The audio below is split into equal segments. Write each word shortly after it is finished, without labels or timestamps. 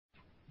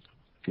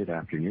Good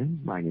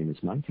afternoon. My name is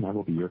Mike, and I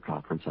will be your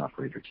conference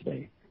operator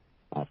today.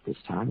 At this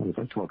time, I would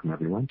like to welcome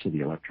everyone to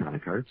the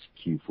Electronic Arts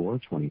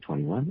Q4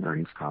 2021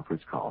 earnings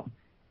conference call.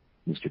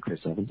 Mr.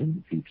 Chris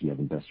Evenden, VP of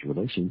Investor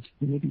Relations,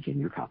 you may begin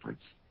your conference.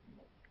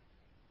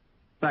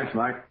 Thanks,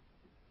 Mike.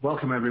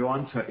 Welcome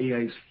everyone to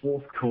EA's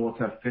fourth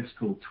quarter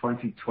fiscal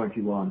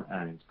 2021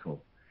 earnings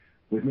call.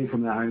 With me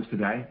from their homes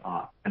today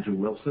are Andrew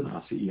Wilson,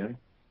 our CEO,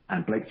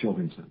 and Blake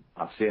Jorgensen,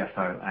 our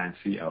CFO and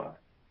COO.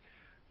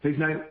 Please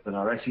note that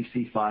our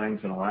SEC filings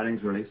and our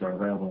earnings release are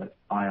available at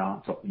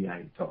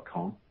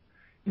ir.ea.com.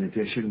 In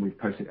addition, we've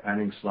posted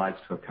earnings slides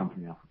to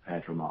accompany our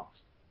prepared remarks.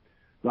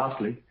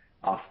 Lastly,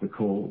 after the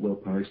call, we'll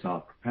post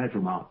our prepared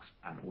remarks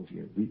and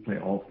audio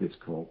replay of this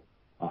call,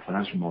 our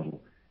financial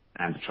model,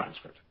 and a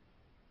transcript.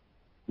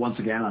 Once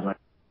again, I'd like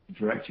to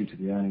direct you to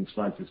the earnings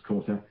slides this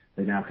quarter.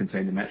 They now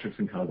contain the metrics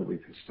and color that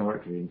we've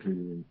historically included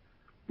in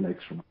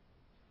Blake's remarks.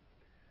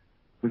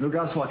 With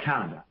regards to our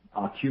calendar,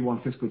 our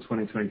Q1 fiscal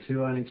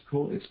 2022 earnings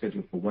call is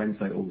scheduled for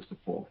Wednesday, August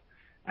 4th.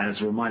 And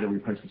as a reminder, we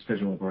post a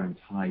schedule of our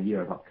entire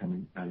year of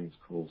upcoming earnings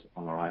calls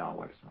on our IR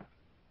website.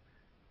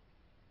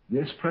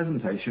 This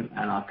presentation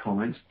and our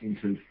comments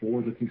include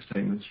forward-looking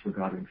statements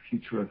regarding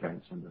future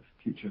events and the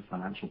future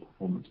financial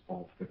performance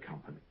of the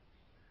company.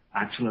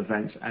 Actual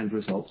events and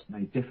results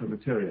may differ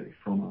materially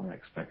from our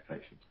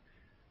expectations.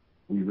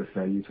 We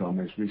refer you to our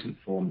most recent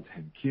Form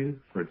 10-Q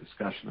for a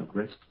discussion of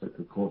risks that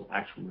could cause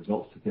actual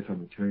results to differ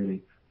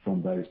materially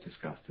from those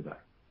discussed today.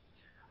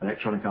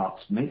 Electronic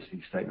Arts makes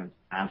these statements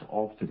as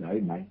of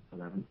today, May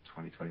 11,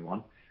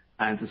 2021,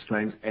 and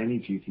disclaims any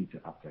duty to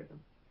update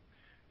them.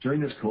 During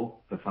this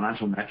call, the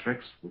financial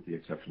metrics, with the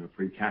exception of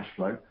free cash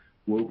flow,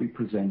 will be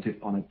presented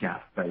on a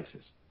GAAP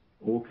basis.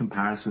 All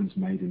comparisons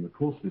made in the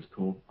course of this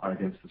call are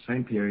against the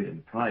same period in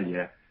the prior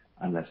year,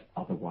 unless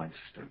otherwise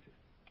stated.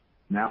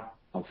 Now,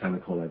 I'll turn the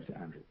call over to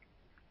Andrew.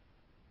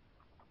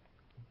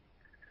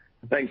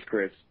 Thanks,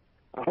 Chris.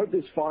 I hope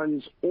this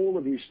finds all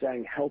of you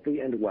staying healthy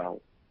and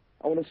well.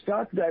 I want to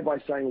start today by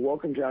saying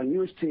welcome to our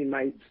newest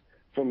teammates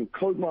from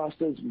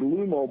Codemasters,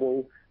 Glu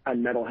Mobile,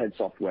 and Metalhead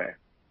Software.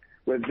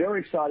 We're very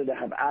excited to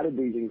have added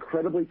these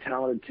incredibly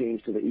talented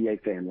teams to the EA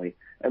family,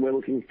 and we're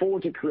looking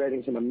forward to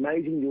creating some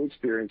amazing new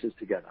experiences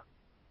together.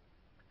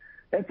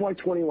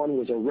 FY21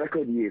 was a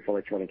record year for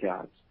Electronic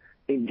Arts.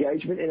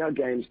 Engagement in our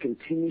games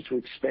continues to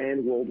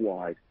expand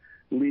worldwide,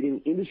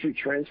 leading industry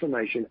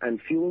transformation and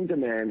fueling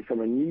demand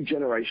from a new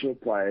generation of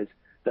players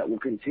that will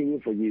continue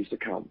for years to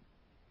come.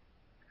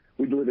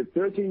 We delivered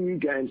 13 new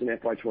games in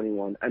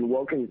FY21 and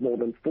welcomed more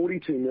than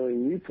 42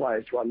 million new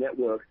players to our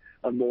network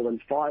of more than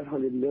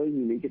 500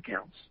 million unique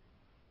accounts.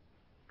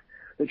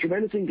 The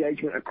tremendous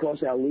engagement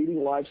across our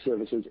leading live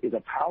services is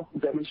a powerful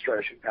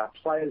demonstration of how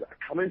players are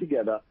coming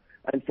together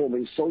and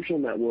forming social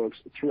networks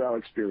through our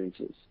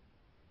experiences.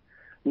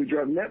 We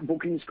drove net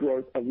bookings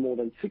growth of more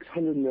than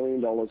 $600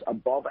 million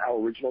above our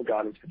original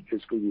guidance for the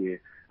fiscal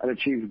year and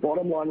achieved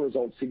bottom-line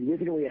results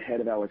significantly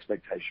ahead of our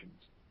expectations.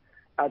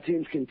 Our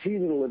teams continue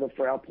to deliver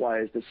for our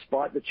players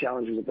despite the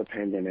challenges of the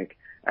pandemic,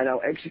 and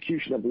our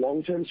execution of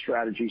long-term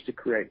strategies to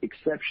create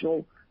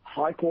exceptional,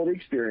 high-quality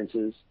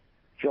experiences,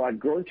 drive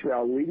growth through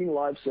our leading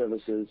live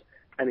services,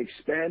 and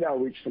expand our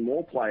reach to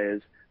more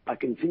players are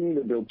continuing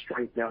to build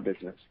strength in our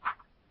business.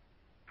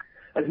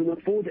 As we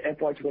look forward to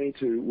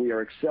FY22, we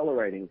are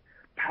accelerating,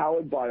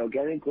 powered by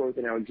organic growth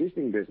in our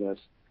existing business,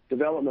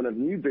 development of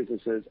new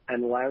businesses,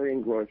 and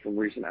layering growth from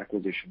recent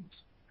acquisitions.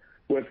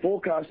 We're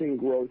forecasting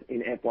growth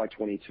in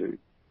FY22.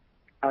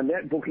 Our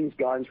net bookings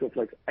guidance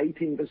reflects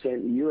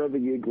 18%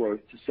 year-over-year growth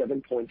to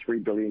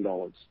 $7.3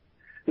 billion.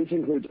 This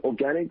includes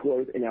organic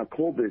growth in our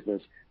core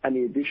business and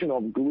the addition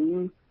of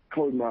Glu,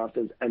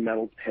 Codemasters, and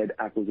Metalhead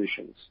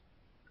acquisitions.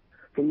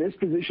 From this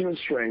position of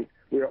strength,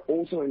 we are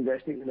also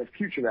investing in the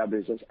future of our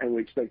business, and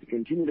we expect to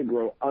continue to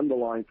grow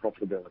underlying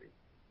profitability.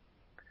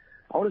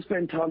 I want to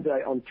spend time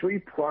today on three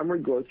primary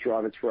growth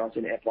drivers for us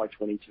in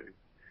FY22: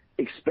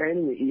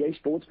 expanding the EA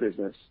Sports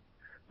business,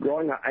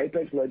 growing our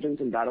Apex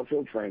Legends and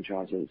Battlefield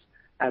franchises,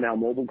 and our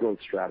mobile growth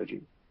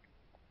strategy.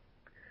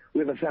 We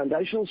have a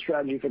foundational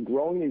strategy for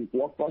growing these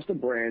blockbuster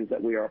brands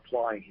that we are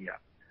applying here: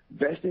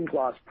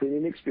 best-in-class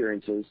premium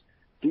experiences,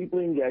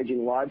 deeply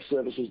engaging live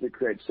services that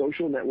create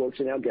social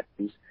networks in our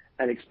games,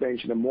 and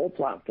expansion to more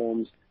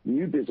platforms,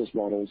 new business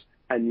models,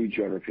 and new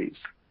geographies.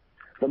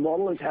 The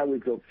model is how we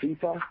built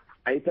FIFA,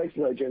 Apex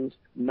Legends,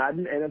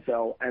 Madden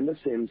NFL, and The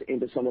Sims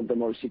into some of the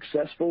most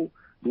successful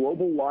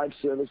global live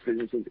service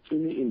businesses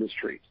in the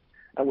industry,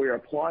 and we are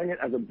applying it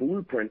as a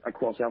blueprint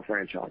across our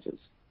franchises.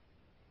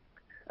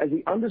 As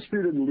the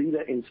undisputed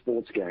leader in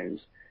sports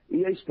games,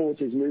 EA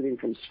Sports is moving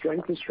from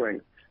strength to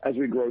strength as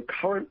we grow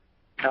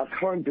our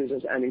current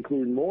business and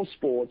include more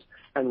sports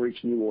and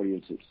reach new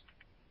audiences.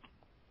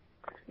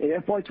 In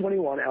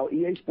FY21, our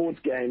EA Sports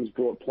games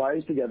brought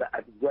players together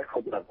at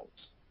record levels.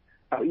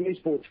 Our EA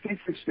Sports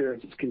FIFA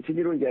experiences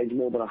continue to engage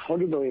more than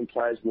 100 million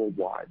players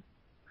worldwide.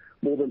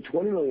 More than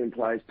 20 million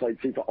players played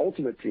FIFA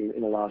Ultimate Team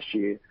in the last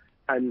year,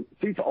 and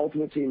FIFA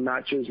Ultimate Team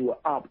matches were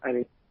up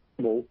an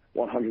incredible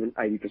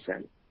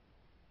 180%.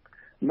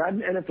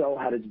 Madden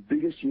NFL had its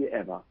biggest year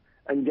ever,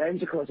 and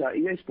games across our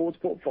EA Sports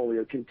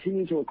portfolio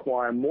continue to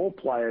acquire more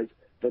players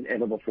than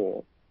ever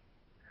before.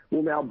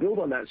 We'll now build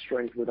on that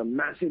strength with a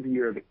massive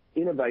year of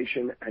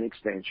innovation and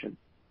expansion.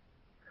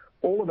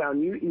 All of our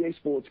new EA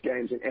Sports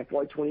games in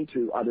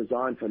FY22 are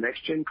designed for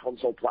next-gen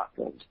console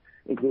platforms,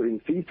 including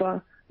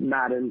FIFA,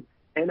 Madden,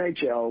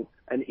 NHL,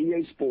 and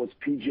EA Sports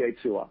PGA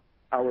Tour,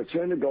 our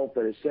return to golf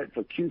that is set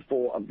for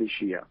Q4 of this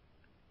year.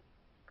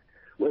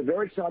 We're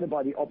very excited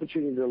by the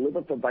opportunity to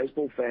deliver for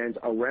baseball fans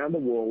around the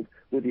world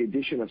with the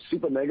addition of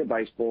Super Mega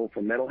Baseball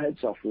from Metalhead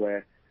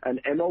Software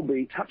and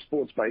MLB Tap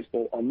Sports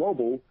Baseball on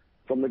mobile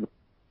from the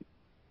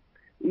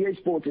EA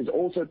Sports is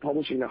also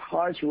publishing the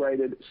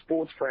highest-rated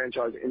sports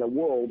franchise in the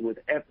world with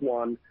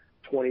F1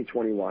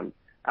 2021,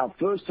 our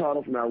first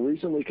title from our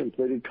recently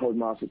completed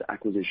Codemasters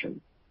acquisition.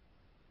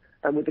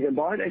 And with the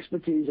combined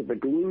expertise of the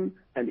Glu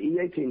and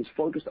EA teams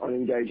focused on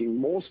engaging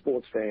more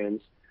sports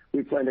fans,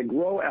 we plan to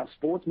grow our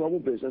sports mobile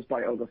business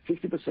by over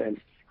 50%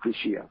 this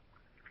year.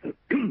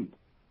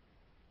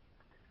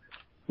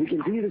 We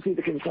continue to see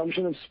the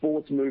consumption of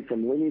sports move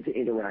from linear to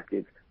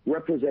interactive,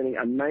 representing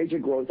a major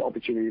growth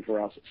opportunity for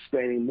us,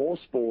 spanning more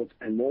sports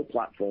and more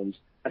platforms,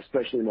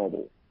 especially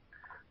mobile.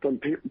 From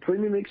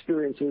premium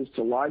experiences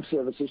to live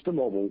services to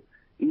mobile,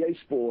 EA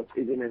Sports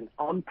is in an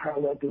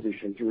unparalleled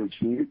position to reach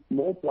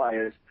more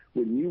players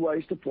with new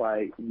ways to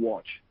play,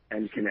 watch,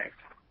 and connect.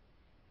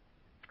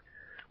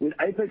 With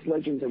Apex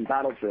Legends and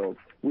Battlefield,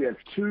 we have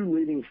two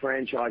leading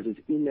franchises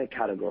in their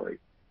category.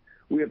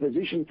 We are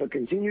positioned for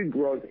continued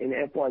growth in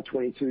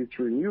FY22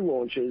 through new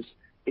launches,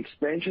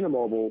 expansion of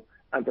mobile,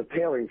 and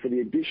preparing for the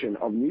addition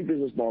of new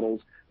business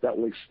models that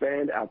will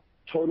expand our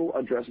total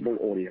addressable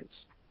audience.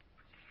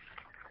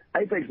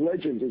 Apex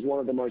Legends is one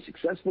of the most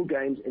successful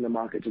games in the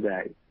market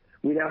today.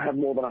 We now have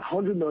more than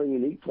 100 million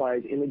unique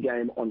players in the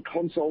game on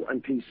console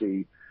and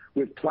PC,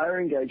 with player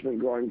engagement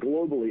growing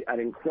globally at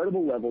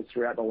incredible levels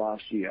throughout the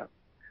last year,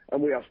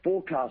 and we are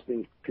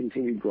forecasting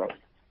continued growth.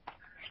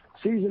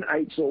 Season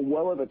 8 saw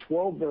well over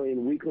 12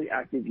 million weekly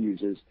active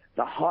users,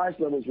 the highest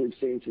levels we've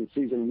seen since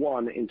Season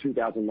 1 in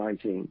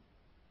 2019.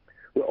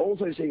 We're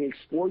also seeing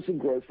explosive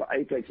growth for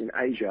Apex in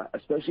Asia,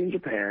 especially in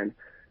Japan,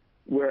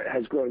 where it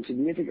has grown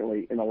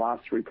significantly in the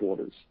last 3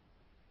 quarters.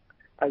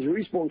 As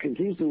Respawn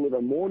continues to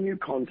deliver more new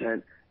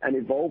content and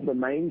evolve the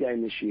main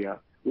game this year,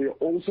 we are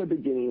also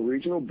beginning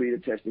regional beta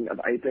testing of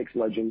Apex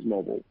Legends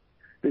Mobile.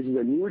 This is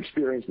a new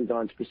experience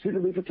designed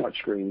specifically for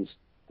touchscreens,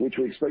 which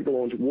we expect to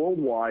launch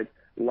worldwide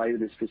later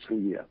this fiscal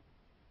year.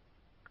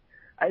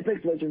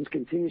 Apex Legends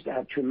continues to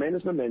have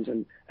tremendous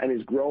momentum and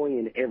is growing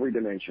in every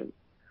dimension.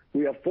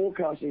 We are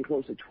forecasting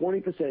close to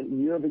 20%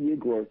 year-over-year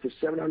growth to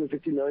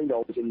 $750 million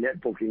in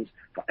net bookings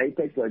for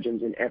Apex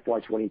Legends in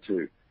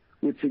FY22,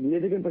 with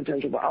significant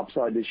potential for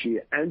upside this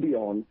year and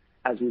beyond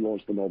as we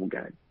launch the mobile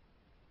game.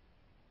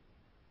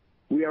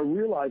 We are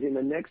realizing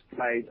the next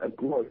phase of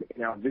growth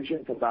in our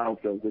vision for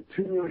Battlefield with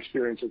 2 new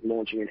experiences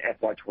launching in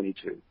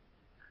FY22.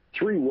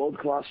 3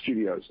 world-class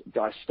studios,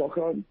 DICE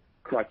Stockholm,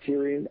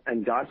 Criterion,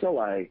 and DICE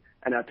LA,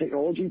 and our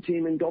technology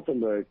team in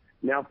Gothenburg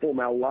now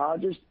form our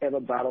largest ever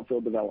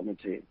Battlefield development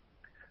team.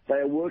 They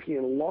are working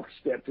in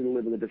lockstep to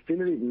deliver the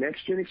definitive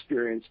next-gen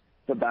experience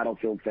for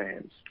Battlefield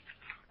fans.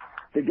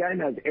 The game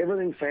has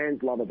everything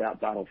fans love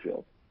about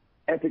Battlefield: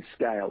 epic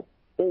scale,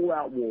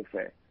 all-out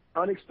warfare,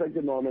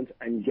 unexpected moments,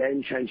 and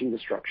game-changing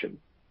destruction.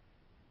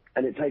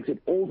 And it takes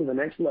it all to the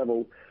next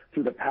level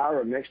through the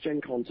power of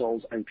next-gen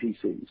consoles and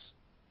PCs.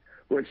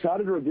 We're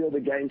excited to reveal the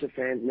game to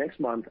fans next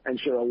month and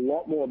share a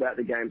lot more about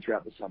the game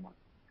throughout the summer.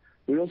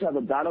 We also have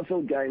a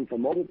Battlefield game for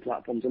mobile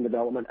platforms in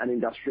development and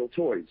Industrial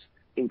Toys,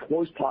 in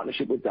close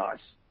partnership with DICE.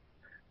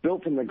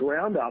 Built from the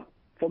ground up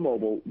for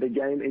mobile, the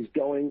game is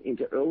going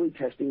into early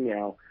testing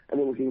now, and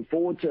we're looking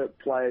forward to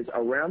players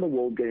around the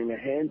world getting their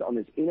hands on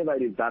this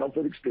innovative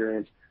Battlefield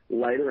experience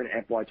later in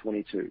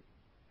FY22.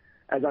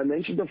 As I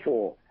mentioned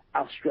before,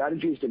 our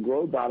strategy is to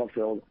grow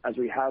Battlefield as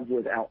we have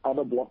with our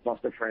other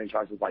blockbuster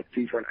franchises like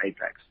FIFA and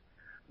Apex.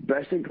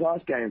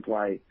 Best-in-class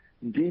gameplay,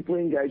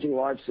 deeply engaging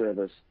live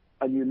service,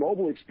 a new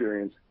mobile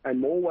experience, and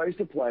more ways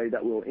to play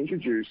that we'll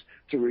introduce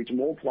to reach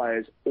more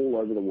players all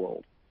over the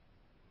world.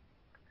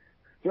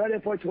 Throughout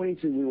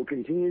FY22, we will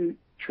continue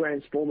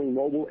transforming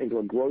mobile into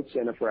a growth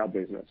center for our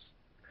business.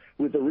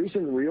 With the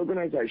recent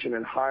reorganization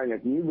and hiring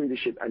of new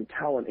leadership and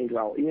talent into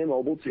our EA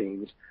Mobile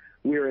teams,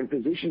 we are in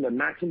position to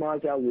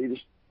maximize our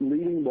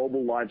leading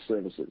mobile live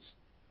services,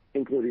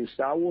 including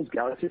Star Wars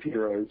Galaxy of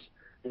Heroes,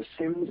 The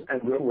Sims,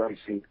 and Real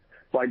Racing,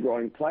 by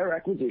growing player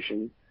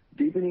acquisition,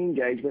 deepening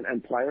engagement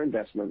and player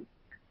investment,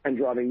 and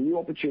driving new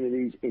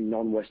opportunities in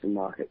non-Western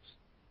markets.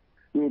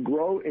 We will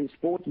grow in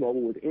sports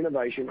mobile with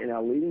innovation in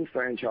our leading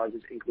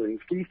franchises, including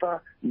FIFA,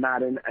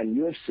 Madden, and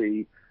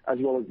UFC, as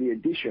well as the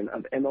addition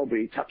of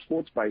MLB Tap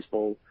Sports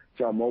Baseball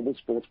to our mobile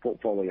sports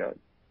portfolio.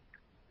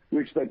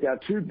 We expect our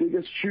 2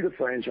 biggest shooter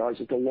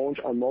franchises to launch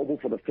on mobile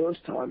for the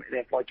first time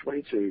in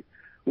FY22,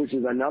 which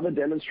is another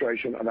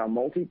demonstration of our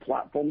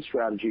multi-platform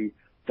strategy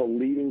for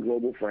leading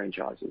global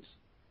franchises.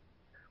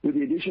 With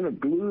the addition of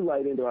Glu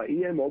laid into our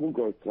EA Mobile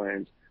growth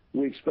plans,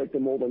 we expect to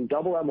more than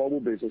double our mobile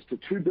business to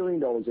 $2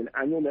 billion in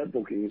annual net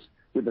bookings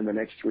within the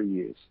next 3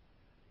 years.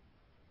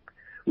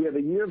 We have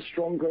a year of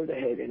strong growth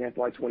ahead in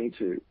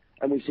FY22,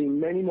 and we see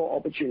many more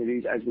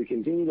opportunities as we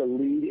continue to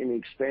lead in the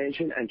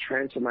expansion and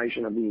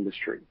transformation of the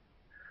industry.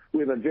 We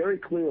have a very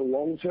clear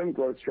long-term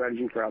growth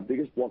strategy for our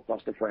biggest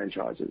blockbuster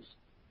franchises.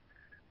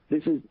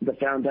 This is the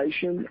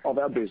foundation of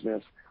our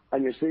business,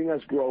 and you're seeing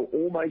us grow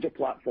all major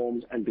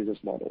platforms and business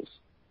models.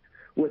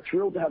 We're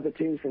thrilled to have the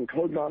teams from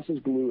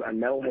Codemasters, Glu,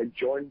 and Metalhead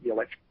join the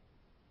Electronic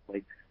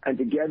family, and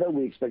together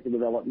we expect to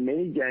develop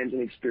many games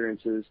and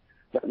experiences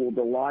that will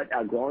delight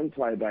our growing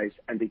player base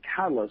and be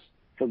catalysts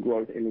for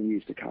growth in the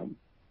years to come.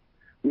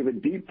 We have a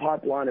deep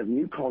pipeline of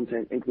new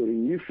content,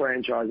 including new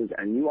franchises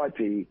and new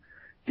IP,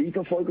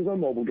 deeper focus on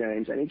mobile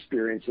games and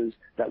experiences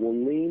that will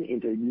lean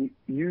into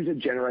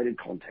user-generated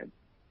content.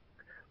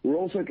 We're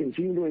also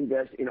continuing to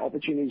invest in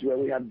opportunities where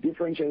we have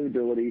differentiated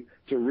ability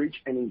to reach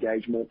and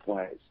engage more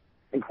players,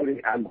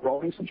 including our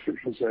growing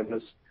subscription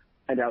service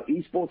and our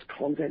esports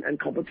content and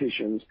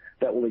competitions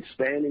that will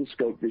expand in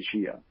scope this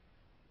year.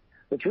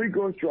 The 3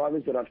 growth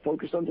drivers that I've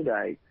focused on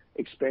today,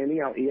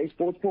 expanding our EA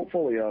Sports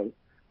portfolio,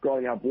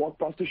 growing our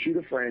blockbuster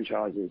shooter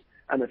franchises,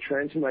 and the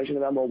transformation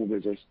of our mobile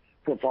business,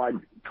 provide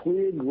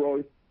clear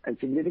growth and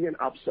significant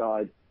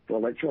upside for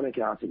Electronic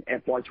Arts in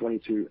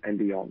FY22 and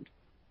beyond.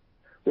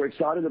 We're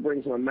excited to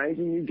bring some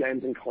amazing new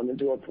games and content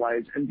to our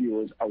players and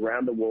viewers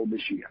around the world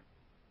this year.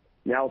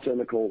 Now I'll turn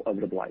the call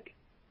over to Blake.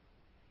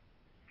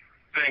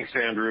 Thanks,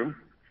 Andrew.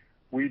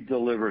 We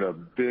delivered a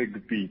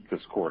big beat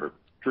this quarter,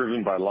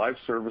 driven by live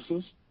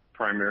services,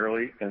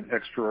 primarily an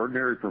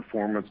extraordinary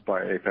performance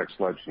by Apex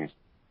Legends.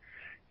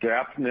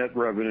 GAAP net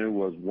revenue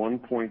was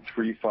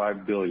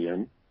 $1.35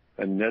 billion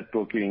and net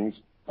bookings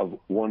of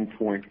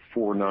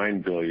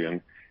 $1.49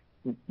 billion,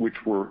 which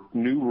were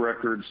new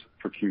records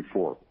for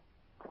Q4.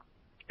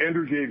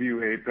 Andrew gave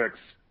you Apex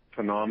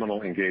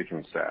phenomenal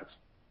engagement stats.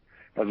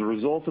 As a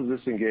result of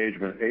this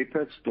engagement,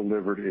 Apex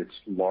delivered its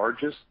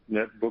largest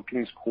net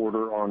bookings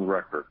quarter on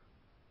record.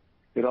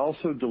 It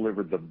also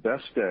delivered the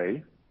best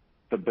day,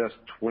 the best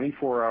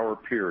 24-hour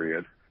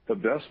period, the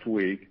best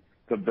week,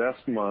 the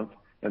best month,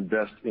 and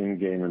best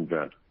in-game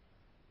event.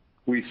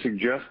 We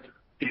suggested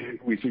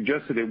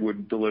it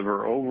would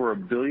deliver over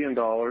 $1 billion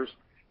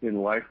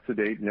in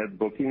life-to-date net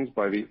bookings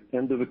by the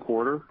end of the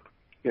quarter.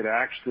 It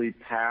actually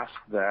passed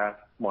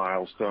that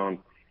milestone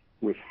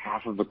with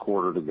half of the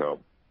quarter to go.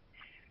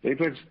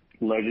 Apex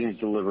Legends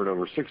delivered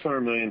over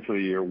 $600 million for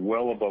the year,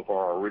 well above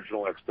our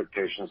original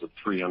expectations of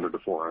 $300 to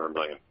 $400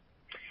 million.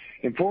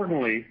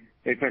 Importantly,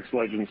 Apex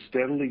Legends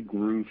steadily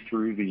grew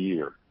through the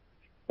year.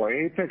 While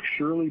Apex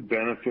surely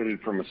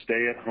benefited from a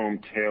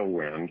stay-at-home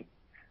tailwind,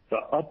 the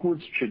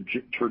upwards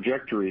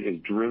trajectory is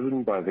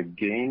driven by the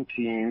game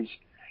teams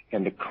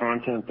and the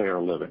content they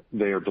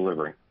are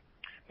delivering.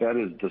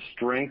 This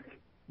strength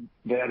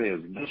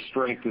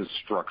is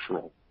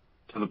structural.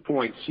 To the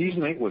point,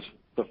 Season 8 was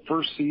the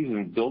first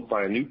season built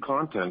by a new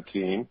content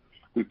team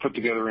we put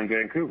together in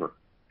Vancouver,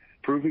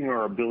 proving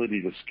our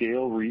ability to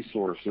scale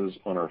resources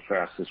on our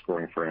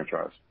fastest-growing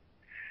franchise.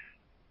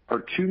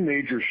 Our 2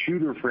 major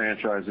shooter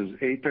franchises,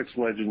 Apex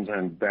Legends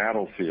and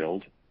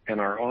Battlefield, and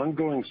our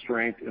ongoing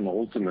strength in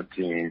Ultimate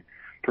Team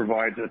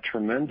provides a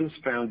tremendous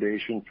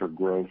foundation for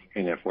growth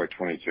in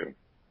FY22.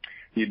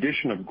 The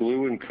addition of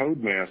Glu and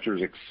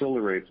Codemasters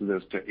accelerates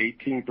this to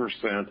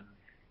 18%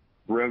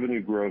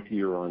 revenue growth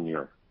year on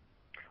year.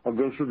 I'll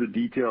go through the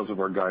details of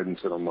our guidance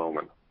in a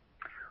moment.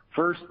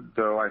 First,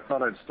 though, I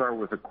thought I'd start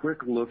with a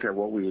quick look at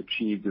what we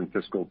achieved in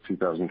fiscal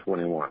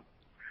 2021.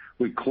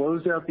 We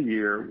closed out the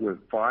year with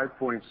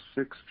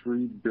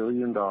 $5.63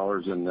 billion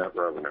in net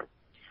revenue.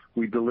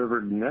 We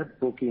delivered net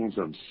bookings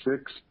of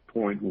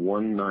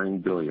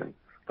 $6.19 billion,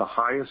 the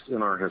highest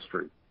in our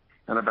history,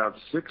 and about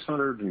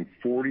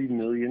 $640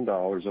 million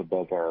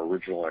above our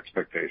original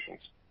expectations.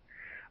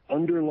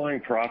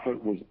 Underlying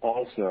profit was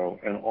also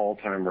an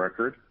all-time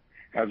record,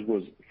 as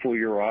was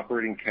full-year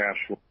operating cash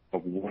flow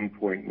of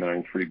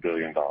 $1.93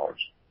 billion.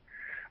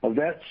 Of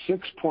that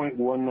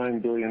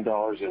 $6.19 billion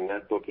in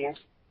net bookings,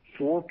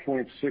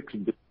 $4.6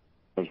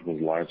 billion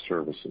was live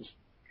services.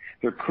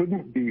 There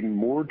couldn't be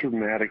more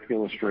dramatic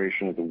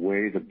illustration of the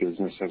way the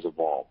business has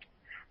evolved,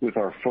 with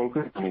our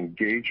focus on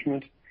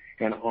engagement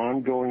and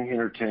ongoing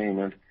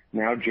entertainment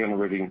now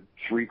generating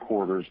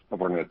 3/4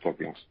 of our net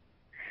bookings.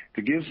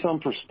 To give some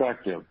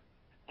perspective,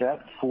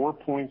 that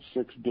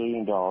 $4.6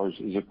 billion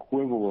is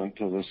equivalent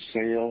to the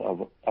sale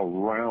of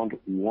around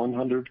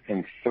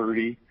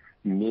 130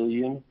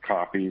 million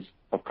copies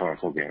of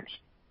console games.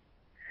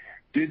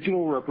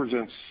 Digital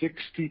represents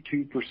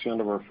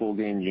 62% of our full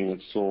game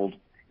units sold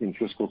in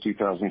fiscal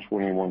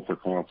 2021 for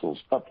consoles,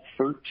 up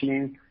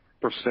 13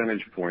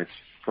 percentage points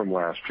from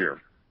last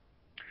year.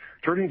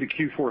 Turning to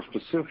Q4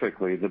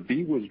 specifically, the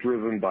beat was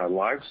driven by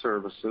live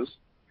services,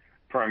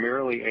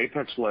 primarily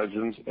Apex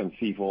Legends and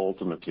FIFA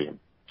Ultimate Team.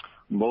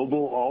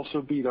 Mobile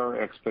also beat our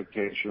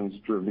expectations,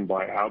 driven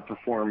by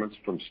outperformance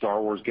from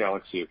Star Wars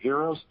Galaxy of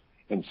Heroes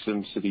and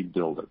SimCity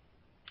BuildIt.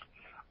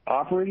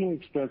 Operating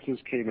expenses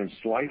came in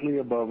slightly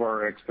above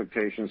our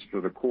expectations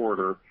for the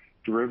quarter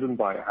driven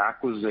by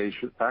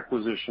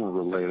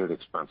acquisition-related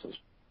expenses.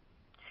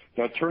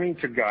 Now turning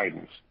to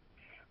guidance.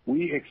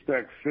 We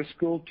expect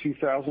fiscal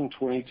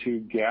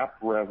 2022 GAAP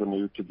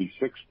revenue to be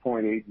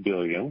 $6.8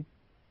 billion,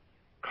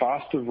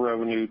 cost of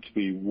revenue to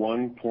be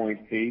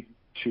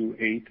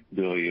 $1.828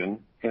 billion,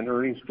 and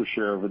earnings per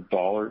share of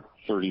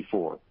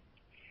 $1.34.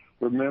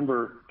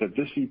 Remember that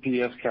this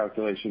EPS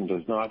calculation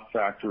does not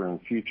factor in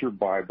future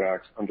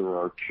buybacks under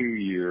our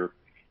 2-year,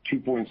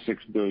 $2.6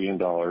 billion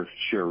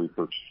share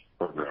repurchase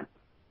program.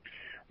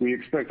 We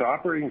expect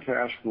operating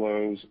cash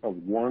flows of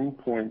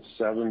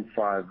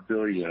 $1.75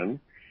 billion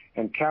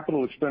and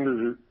capital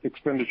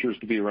expenditures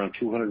to be around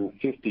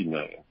 $250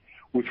 million,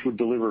 which would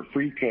deliver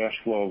free cash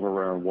flow of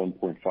around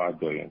 $1.5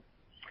 billion.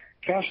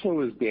 Cash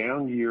flow is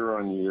down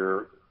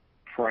year-on-year,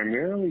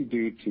 primarily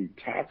due to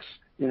tax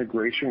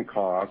integration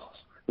costs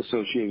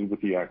associated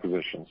with the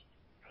acquisitions.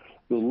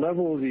 The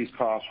level of these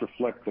costs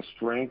reflect the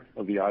strength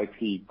of the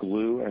IP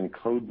Glu and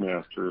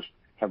Codemasters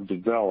have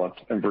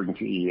developed and bring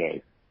to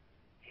EA.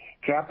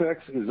 CapEx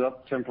is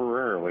up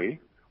temporarily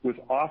with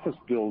office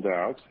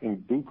build-outs in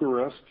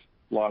Bucharest,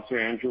 Los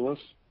Angeles,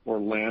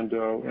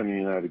 Orlando, and the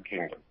United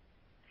Kingdom.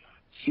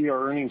 See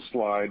our earnings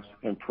slides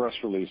and press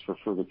release for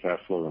further cash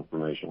flow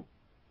information.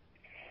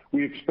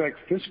 We expect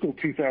fiscal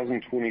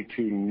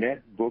 2022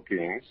 net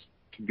bookings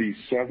to be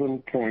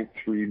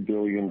 $7.3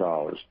 billion,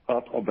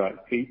 up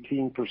about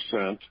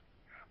 18%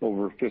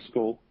 over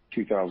fiscal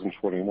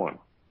 2021.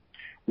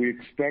 We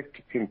expect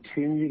to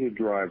continue to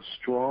drive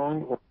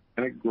strong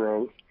organic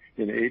growth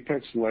in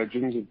Apex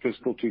Legends in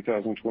fiscal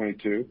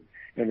 2022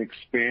 and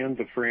expand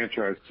the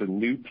franchise to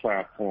new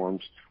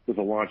platforms with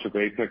the launch of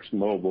Apex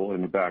Mobile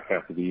in the back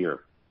half of the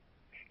year.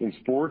 In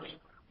sports,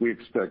 we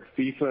expect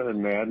FIFA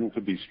and Madden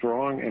to be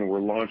strong, and we're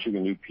launching a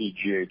new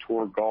PGA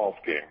Tour golf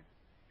game.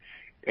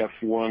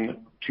 F1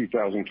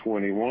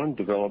 2021,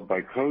 developed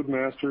by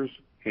Codemasters,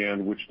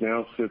 and which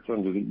now sits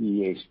under the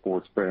EA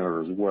Sports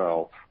banner as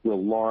well,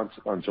 will launch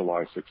on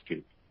July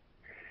 16th.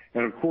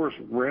 And of course,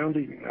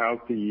 rounding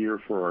out the year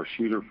for our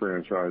shooter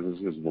franchises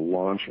is the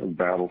launch of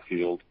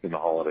Battlefield in the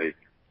holiday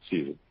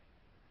season.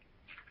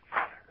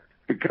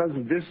 Because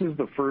this is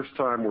the first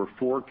time we're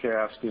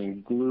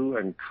forecasting Glu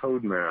and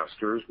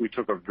Codemasters, we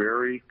took a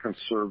very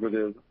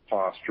conservative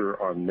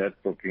posture on net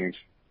bookings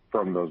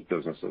from those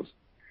businesses.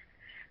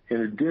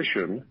 In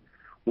addition,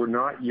 we're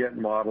not yet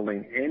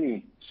modeling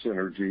any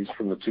synergies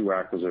from the two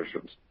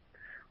acquisitions.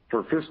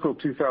 For fiscal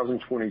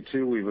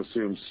 2022, we've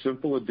assumed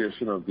simple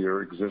addition of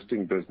their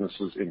existing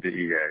businesses into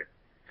EA.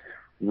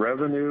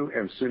 Revenue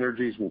and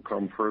synergies will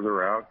come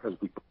further out as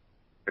we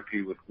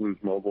compete with Glu's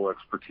mobile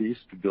expertise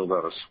to build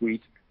out a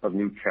suite of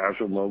new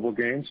casual mobile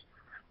games,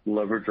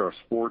 leverage our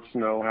sports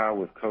know-how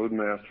with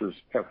Codemasters'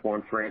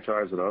 F1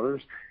 franchise and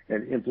others,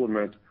 and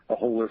implement a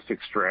holistic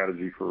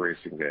strategy for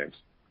racing games.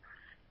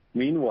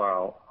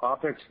 Meanwhile,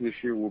 OpEx this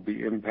year will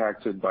be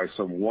impacted by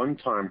some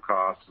one-time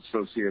costs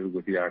associated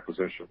with the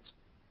acquisitions.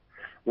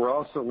 We're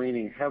also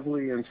leaning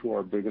heavily into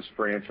our biggest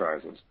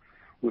franchises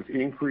with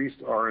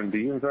increased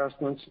R&D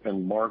investments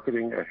and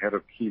marketing ahead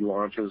of key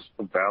launches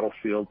of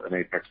Battlefield and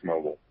Apex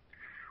Mobile.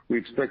 We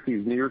expect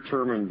these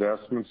near-term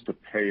investments to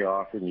pay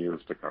off in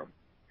years to come.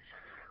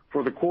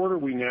 For the quarter,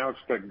 we now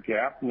expect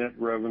GAAP net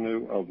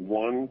revenue of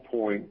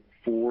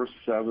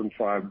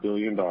 $1.475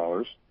 billion,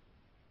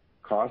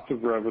 cost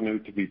of revenue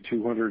to be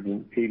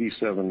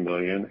 $287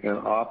 million, and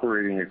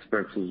operating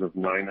expenses of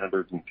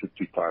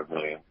 $955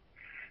 million.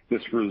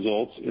 This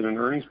results in an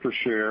earnings per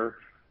share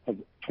of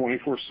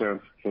 24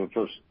 cents for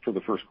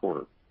the first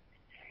quarter.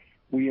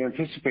 We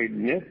anticipate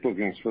net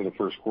bookings for the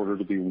first quarter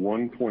to be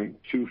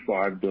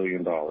 $1.25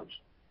 billion.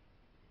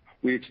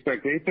 We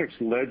expect Apex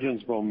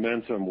Legends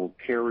momentum will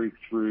carry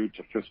through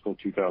to fiscal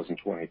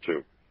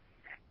 2022.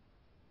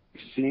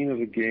 Seen of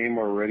the game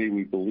already,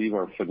 we believe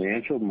our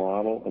financial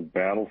model of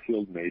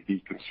Battlefield may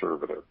be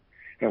conservative,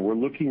 and we're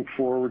looking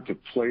forward to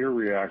player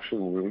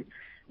reaction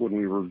when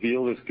we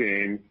reveal this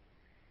game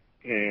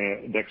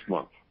next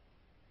month.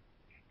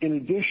 In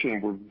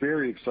addition, we're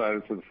very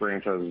excited for the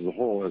franchise as a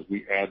whole as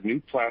we add new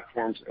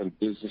platforms and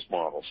business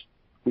models.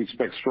 We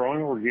expect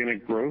strong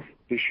organic growth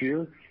this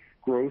year,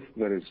 growth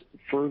that is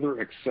further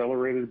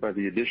accelerated by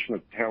the addition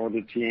of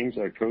talented teams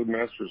like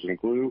Codemasters and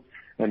Glu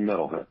and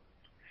Metalhead.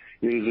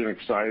 It is an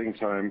exciting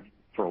time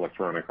for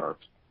Electronic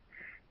Arts.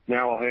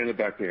 Now I'll hand it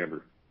back to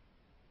Andrew.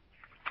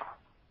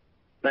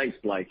 Thanks,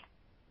 Blake.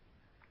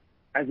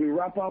 As we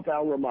wrap up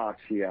our remarks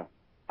here,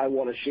 I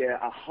want to share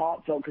a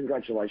heartfelt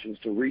congratulations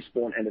to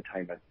Respawn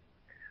Entertainment.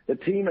 The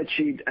team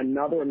achieved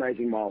another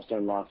amazing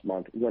milestone last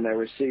month when they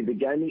received the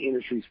gaming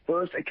industry's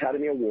first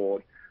Academy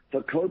Award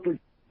for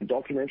co-producing the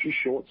documentary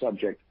short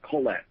subject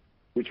Colette,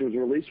 which was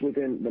released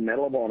within the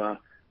Medal of Honor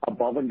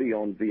Above and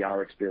Beyond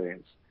VR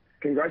experience.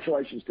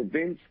 Congratulations to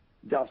Vince,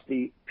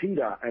 Dusty,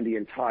 Peter, and the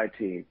entire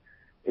team.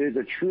 It is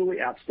a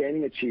truly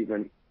outstanding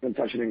achievement and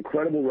such an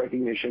incredible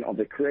recognition of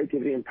the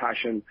creativity and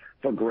passion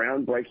for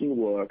groundbreaking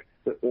work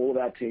that all of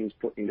our teams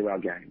put into our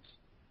games.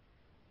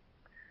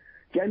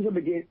 Games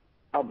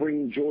are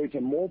bringing joy to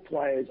more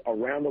players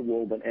around the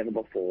world than ever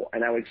before,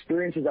 and our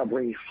experiences are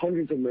bringing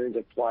hundreds of millions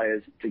of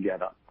players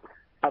together.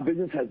 Our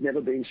business has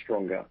never been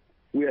stronger.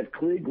 We have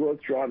clear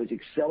growth drivers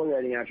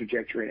accelerating our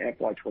trajectory in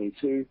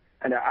FY22,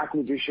 and our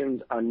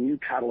acquisitions are new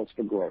catalysts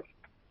for growth.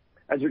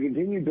 As we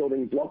continue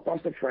building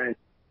blockbuster franchises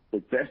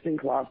with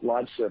best-in-class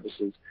live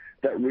services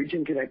that reach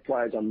and connect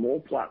players on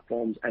more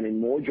platforms and in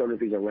more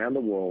geographies around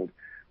the world,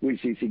 we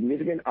see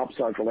significant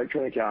upside for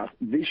Electronic Arts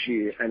this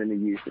year and in the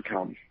years to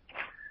come.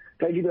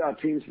 Thank you to our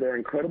teams for their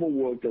incredible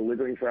work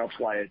delivering for our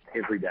players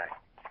every day.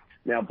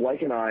 Now,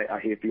 Blake and I are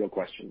here for your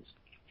questions.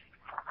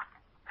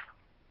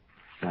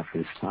 At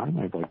this time,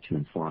 I'd like to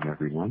inform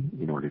everyone,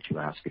 in order to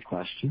ask a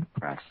question,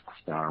 press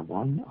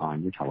 *1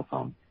 on your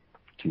telephone.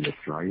 To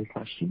withdraw your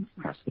question,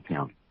 press the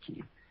pound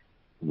key.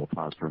 We'll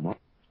pause for a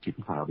moment to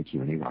compile the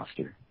Q&A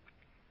roster.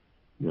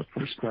 Your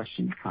first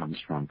question comes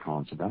from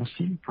Colin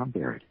Sebastian from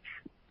Baird.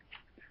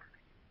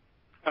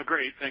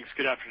 Great. Thanks.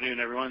 Good afternoon,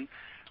 everyone.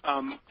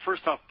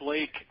 First off,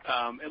 Blake,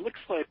 it looks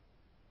like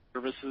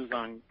services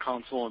on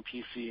console and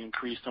PC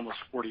increased almost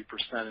 40%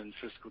 in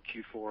fiscal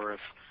Q4, if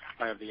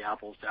I have the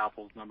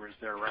apples-to-apples numbers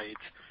there right.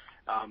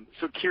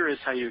 So curious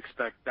how you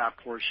expect that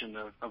portion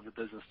of the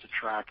business to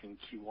track in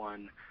Q1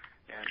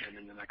 and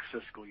in the next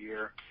fiscal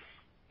year.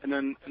 And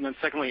then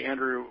secondly,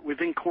 Andrew,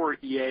 within core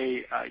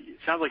EA, it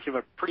sounds like you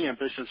have a pretty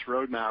ambitious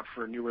roadmap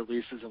for new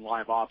releases and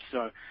live ops.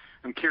 So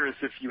I'm curious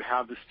if you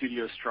have the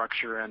studio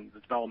structure and the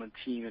development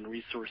team and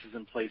resources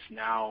in place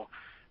now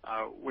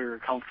where you're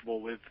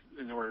comfortable with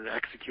in order to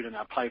execute in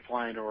that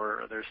pipeline,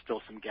 or are there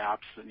still some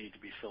gaps that need to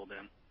be filled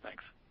in?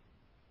 Thanks.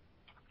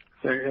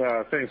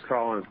 Thanks,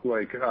 Colin. It's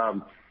Blake.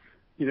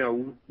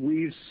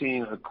 We've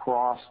seen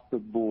across the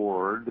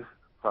board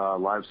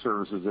live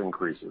services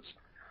increases.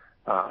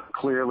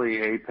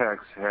 Clearly,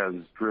 Apex has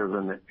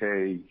driven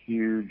a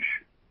huge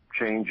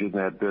change in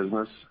that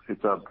business.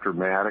 It's up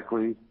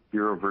dramatically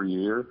year over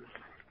year.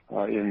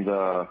 In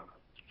the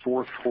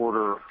fourth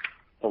quarter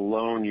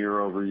alone, year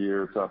over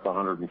year, it's up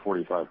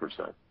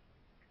 145%.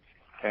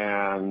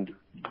 And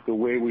the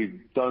way we've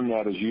done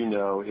that, as you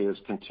know, is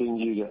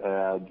continue to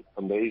add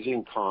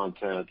amazing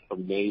content,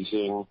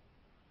 amazing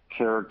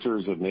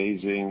characters,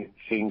 amazing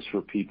things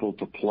for people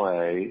to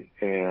play,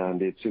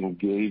 and it's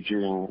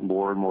engaging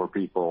more and more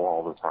people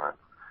all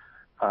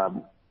the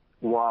time.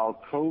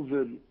 While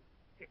COVID,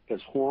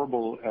 as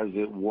horrible as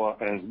it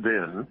has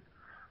been,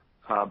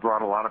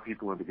 brought a lot of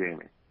people into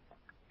gaming.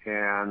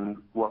 And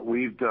what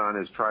we've done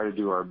is try to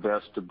do our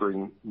best to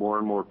bring more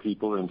and more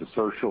people into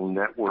social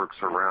networks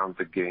around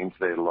the games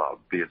they love,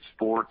 be it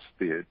sports,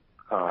 be it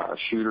a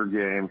shooter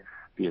game,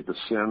 be it The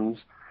Sims.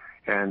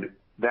 And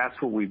that's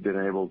what we've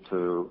been able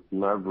to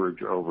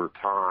leverage over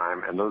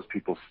time. And those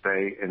people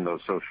stay in those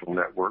social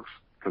networks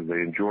because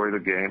they enjoy the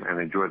game and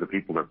enjoy the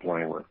people they're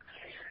playing with.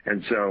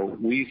 And so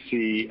we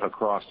see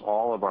across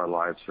all of our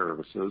live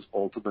services,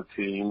 Ultimate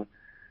Team,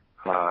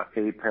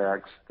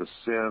 Apex, The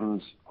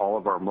Sims, all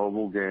of our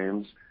mobile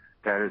games,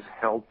 that has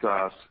helped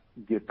us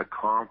get the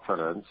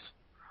confidence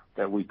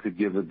that we could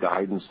give the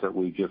guidance that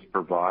we just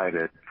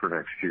provided for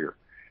next year.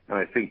 And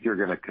I think you're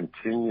going to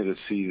continue to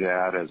see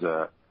that as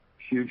a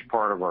huge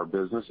part of our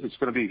business. It's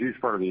going to be a huge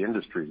part of the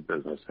industry's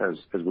business, as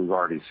we've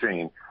already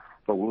seen.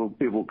 But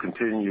it will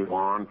continue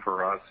on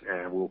for us,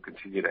 and we'll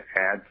continue to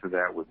add to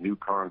that with new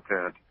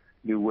content,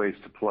 new ways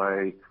to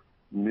play,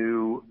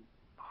 new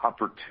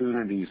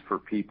opportunities for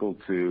people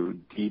to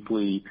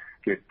deeply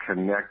get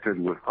connected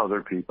with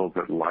other people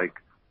that like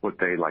what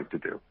they like to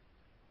do.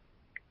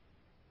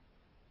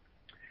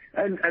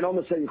 And on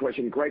the second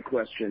question, great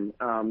question.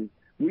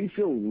 We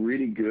feel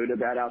really good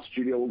about our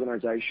studio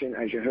organization.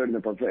 As you heard in the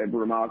prepared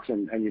remarks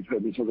and you've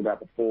heard me talk about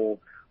before,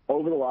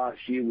 over the last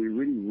year, we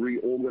really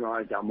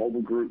reorganized our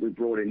mobile group. We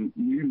brought in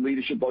new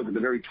leadership both at the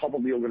very top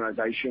of the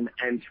organization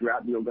and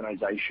throughout the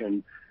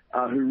organization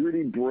who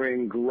really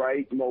bring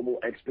great mobile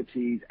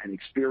expertise and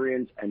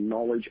experience and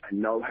knowledge and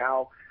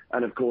know-how.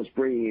 And, of course,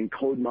 bringing in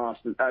Glu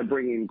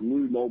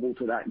Mobile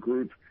to that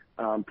group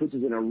puts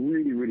us in a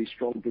really, really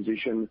strong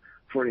position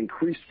for an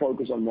increased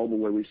focus on mobile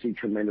where we see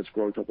tremendous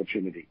growth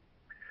opportunity.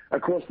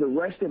 Across the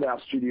rest of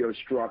our studio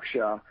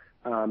structure,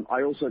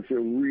 I also feel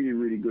really,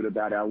 really good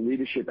about our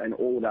leadership and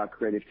all of our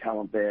creative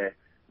talent there.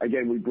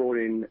 Again, we brought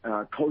in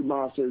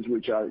Codemasters,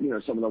 which are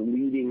some of the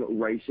leading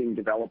racing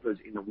developers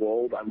in the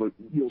world, and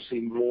you'll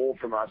see more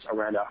from us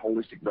around our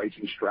holistic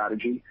racing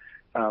strategy.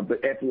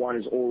 But F1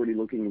 is already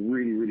looking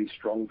really, really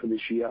strong for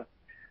this year.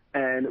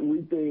 And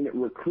we've been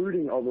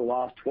recruiting over the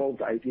last 12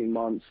 to 18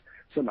 months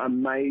some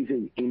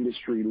amazing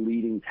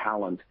industry-leading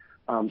talent.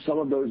 Some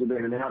of those have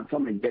been announced,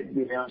 some haven't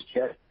been announced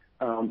yet,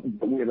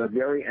 but we have a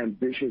very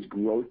ambitious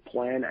growth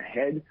plan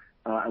ahead,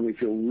 and we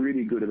feel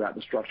really good about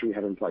the structure we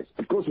have in place.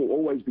 Of course, we'll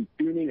always be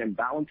tuning and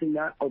balancing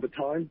that over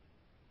time,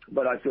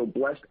 but I feel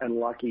blessed and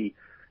lucky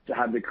to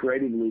have the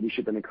creative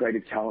leadership and the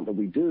creative talent that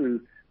we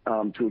do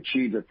to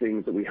achieve the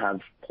things that we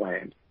have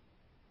planned.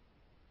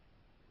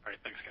 All right,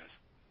 thanks, guys.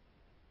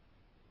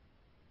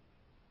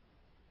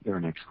 Your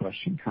next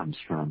question comes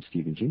from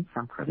Stephen Ju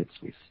from Credit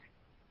Suisse.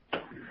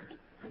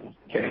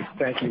 Okay,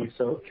 thank you.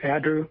 So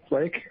Andrew,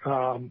 Blake,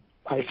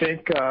 I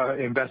think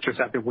investors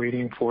have been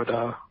waiting for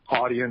the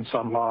audience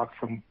unlock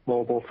from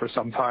mobile for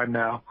some time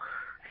now,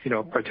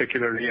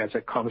 particularly as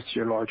it comes to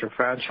your larger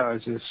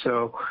franchises.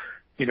 So,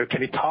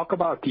 can you talk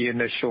about the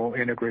initial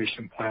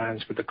integration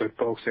plans with the good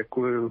folks at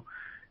Glu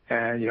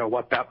and,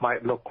 what that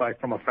might look like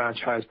from a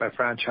franchise by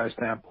franchise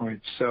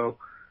standpoint? So,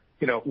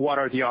 what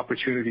are the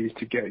opportunities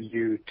to get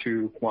you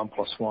to 1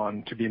 +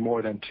 1 to be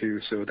more than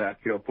 2 so that,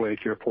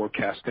 Blake, you're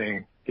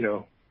forecasting,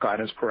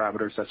 guidance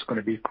parameters that's going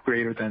to be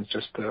greater than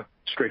just the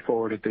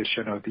straightforward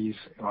addition of these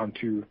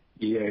onto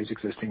EA's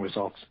existing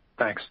results?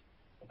 Thanks.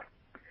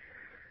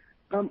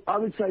 I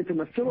would say from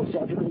a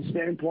philosophical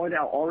standpoint,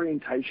 our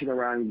orientation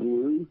around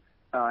Glu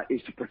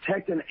is to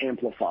protect and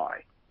amplify.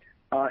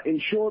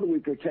 Ensure that we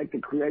protect the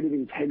creative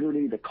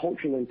integrity, the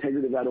cultural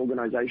integrity of that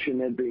organization.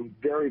 They've been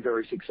very,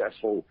 very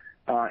successful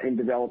in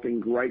developing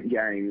great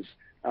games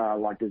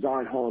like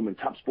Design Home and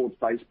Top Sports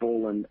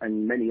Baseball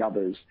and many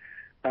others.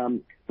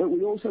 But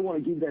we also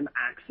want to give them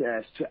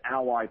access to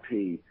our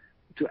IP,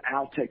 to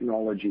our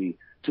technology,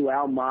 to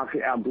our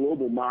market, our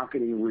global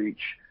marketing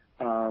reach,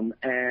 and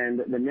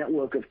the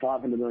network of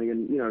 500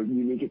 million,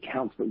 unique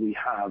accounts that we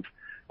have.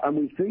 And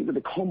we think that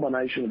the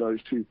combination of those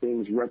two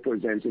things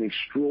represents an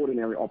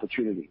extraordinary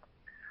opportunity.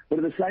 But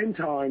at the same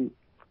time,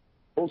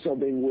 also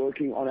been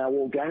working on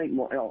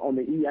on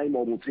the EA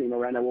mobile team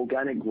around our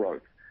organic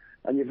growth.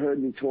 And you've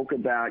heard me talk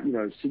about,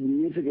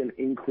 significant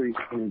increase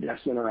in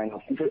investment around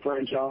our FIFA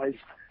franchise,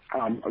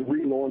 a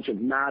relaunch of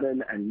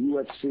Madden and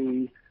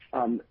UFC,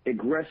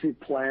 aggressive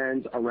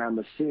plans around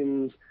The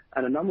Sims,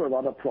 and a number of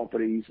other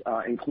properties,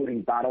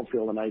 including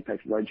Battlefield and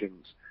Apex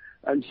Legends.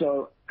 And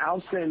so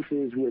our sense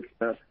is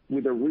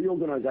with a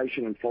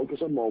reorganization and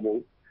focus on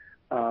mobile,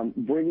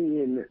 bringing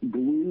in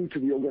Glu to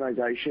the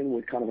organization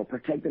with kind of a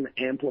protect and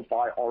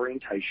amplify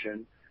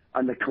orientation,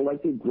 and the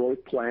collective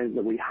growth plans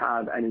that we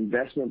have and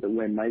investment that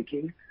we're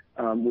making,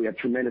 we have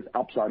tremendous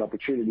upside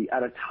opportunity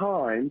at a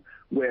time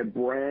where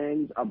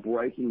brands are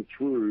breaking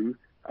through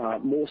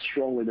more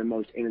strongly than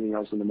most anything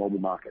else in the mobile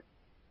market.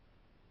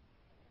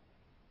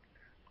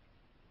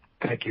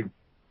 Thank you.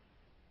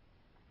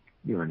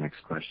 Your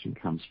next question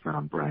comes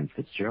from Brian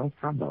Fitzgerald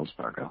from Wells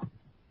Fargo.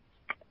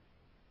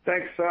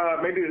 Thanks.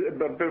 Maybe a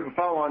bit of a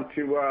follow-on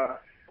to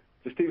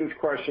Stephen's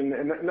question,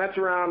 and that's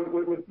around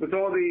with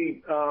all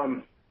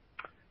the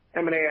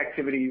M&A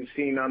activity you've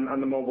seen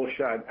on the mobile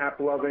side,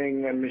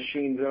 AppLovin and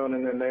Machine Zone,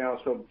 and then they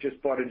also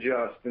just bought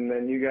Adjust, and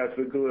then you guys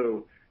with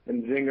Glu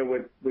and Zynga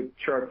with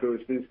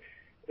Chartboost.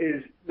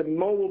 Is the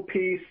mobile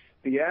piece,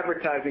 the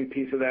advertising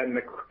piece of that,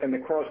 and the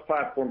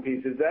cross-platform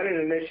piece, is that an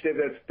initiative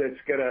that's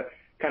going to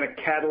kind of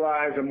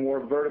catalyze a more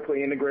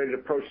vertically integrated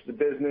approach to the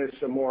business,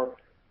 a more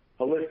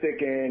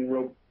holistic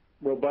and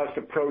robust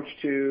approach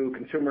to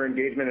consumer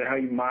engagement and how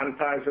you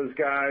monetize those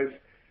guys,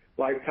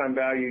 lifetime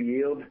value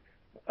yield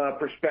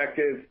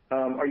perspective?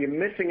 Are you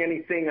missing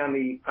anything on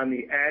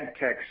the ad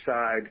tech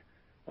side,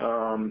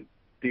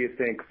 do you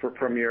think,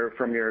 from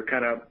your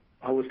kind of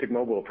holistic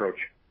mobile approach?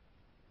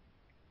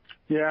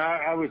 Yeah,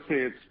 I would say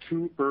it's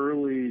too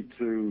early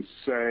to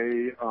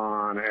say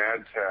on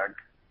ad tech.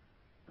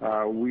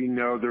 We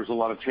know there's a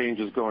lot of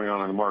changes going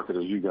on in the market,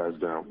 as you guys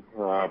know,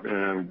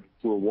 and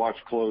we'll watch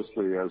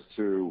closely as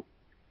to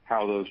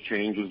how those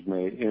changes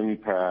may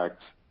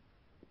impact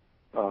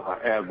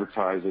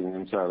advertising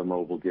inside of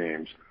mobile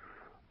games.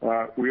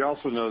 We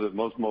also know that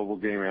most mobile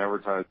game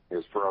advertising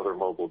is for other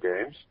mobile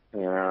games,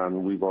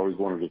 and we've always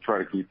wanted to try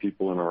to keep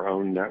people in our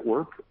own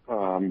network,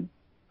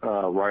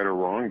 right or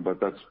wrong, but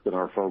that's been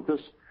our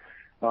focus.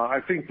 I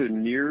think the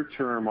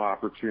near-term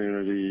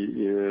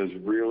opportunity is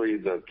really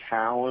the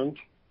talent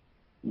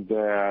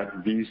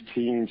that these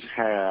teams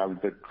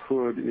have that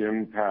could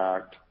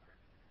impact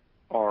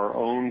our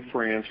own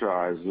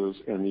franchises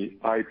and the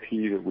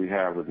IP that we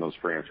have in those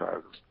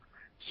franchises.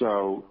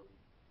 So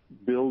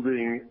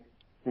building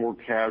more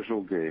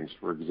casual games,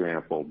 for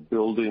example,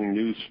 building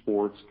new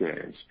sports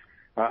games.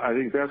 I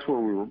think that's where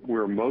we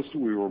were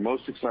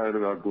most excited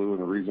about Glu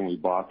and the reason we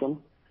bought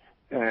them.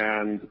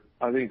 And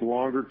I think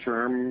longer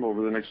term,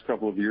 over the next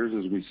couple of years,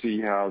 as we see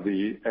how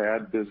the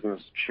ad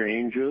business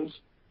changes,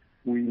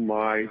 we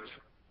might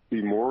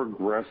be more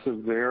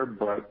aggressive there.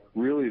 But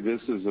really,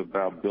 this is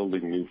about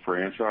building new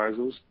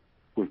franchises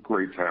with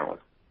great talent.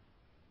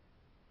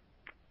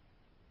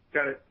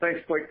 Got it.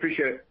 Thanks, Blake.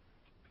 Appreciate it.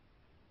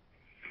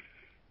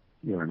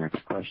 Your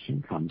next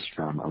question comes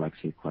from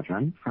Alexia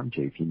Quadrani from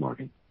J.P.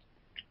 Morgan.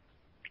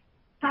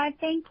 Hi,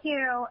 thank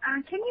you.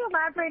 Can you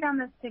elaborate on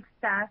the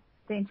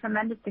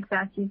tremendous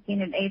success you've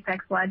seen in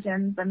Apex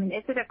Legends? I mean,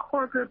 is it a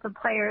core group of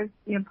players,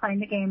 playing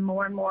the game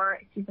more and more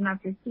season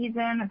after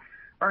season,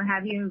 or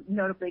have you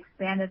notably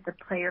expanded the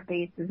player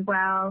base as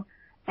well?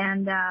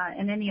 And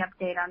any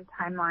update on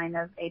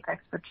timeline of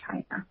Apex for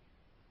China?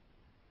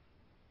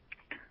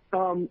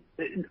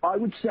 I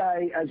would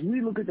say, as we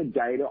look at the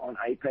data on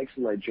Apex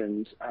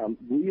Legends,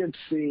 we have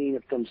seen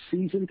from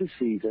season to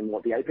season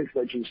what the Apex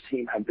Legends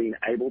team have been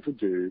able to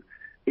do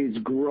is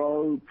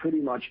grow pretty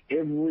much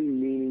every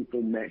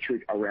meaningful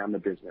metric around the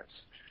business.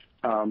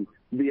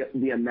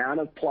 the amount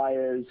of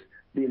players,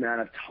 the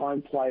amount of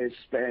time players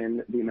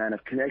spend, the amount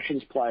of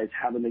connections players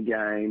have in the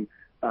game,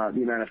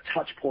 the amount of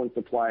touch points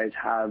the players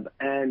have,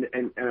 and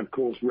of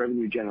course,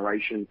 revenue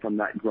generation from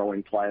that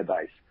growing player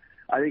base.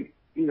 I think,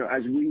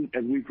 as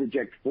we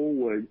project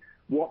forward,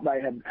 what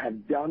they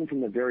have done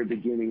from the very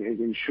beginning is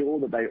ensure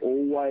that they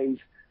always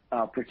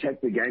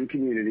protect the game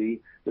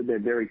community, that they're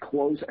very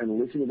close and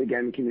listen to the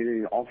game community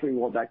and offering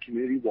what that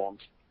community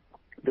wants.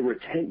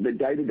 The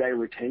day-to-day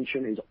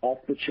retention is off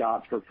the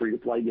charts for a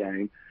free-to-play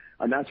game,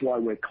 and that's why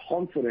we're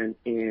confident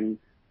in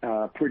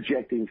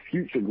projecting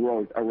future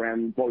growth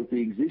around both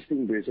the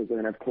existing business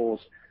and, of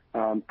course,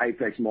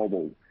 Apex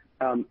Mobile.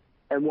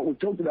 And what we've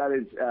talked about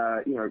is,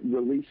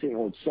 releasing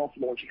or soft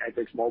launching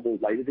Apex Mobile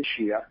later this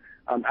year.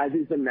 As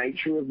is the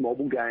nature of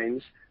mobile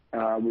games,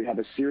 we have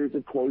a series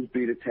of closed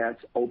beta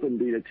tests, open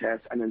beta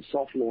tests, and then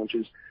soft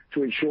launches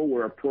to ensure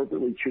we're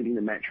appropriately tuning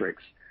the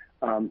metrics.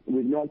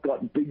 We've not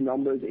got big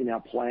numbers in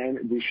our plan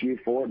this year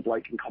for it.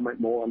 Blake can comment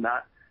more on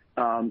that.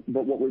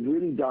 But what we've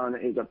really done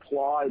is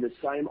apply the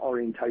same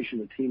orientation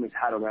the team has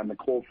had around the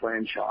core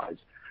franchise,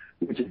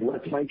 which is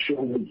let's make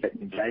sure we get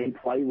the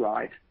gameplay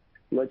right.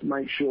 Let's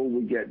make sure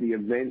we get the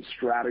event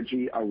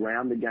strategy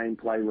around the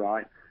gameplay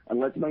right. And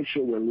let's make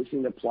sure we're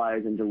listening to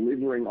players and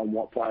delivering on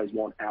what players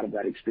want out of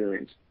that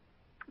experience.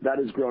 That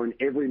has grown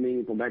every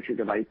meaningful metric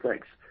of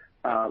Apex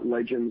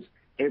Legends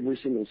every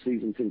single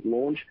season since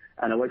launch,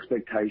 and our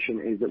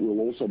expectation is that we'll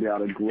also be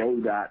able to grow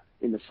that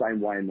in the same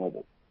way in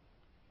mobile.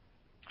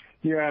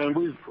 Yeah, and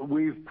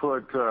we've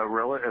put, as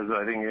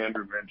I think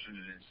Andrew mentioned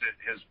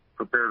in his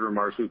prepared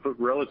remarks, we put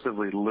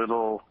relatively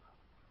little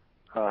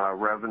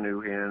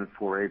revenue in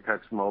for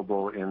Apex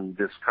Mobile in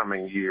this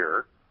coming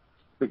year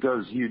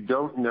because you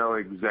don't know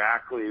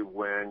exactly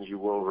when you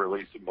will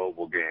release a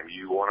mobile game.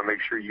 You want to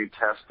make sure you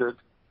test it,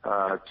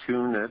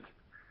 tune it,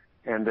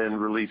 and then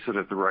release it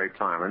at the right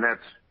time, and that's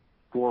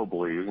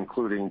globally,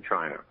 including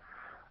China.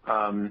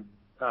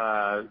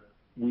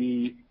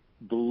 We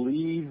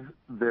believe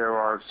there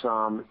are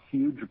some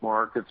huge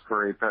markets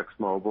for Apex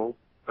Mobile.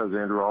 As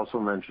Andrew also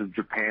mentioned,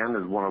 Japan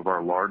is one of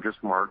our largest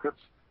markets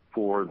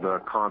for the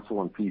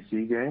console and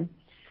PC game,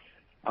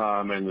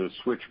 and the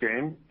Switch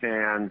game.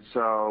 And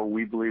so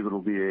we believe it'll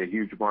be a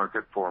huge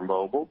market for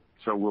mobile.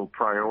 So we'll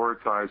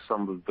prioritize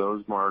some of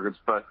those markets,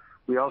 but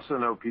we also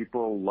know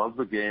people love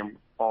the game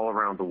all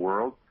around the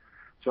world.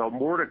 So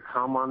more to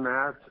come on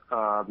that.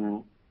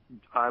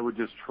 I would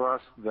just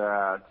trust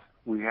that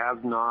we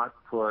have not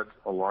put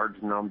a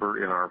large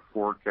number in our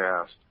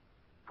forecast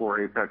for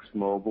Apex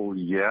Mobile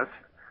yet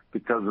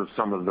because of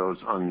some of those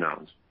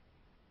unknowns.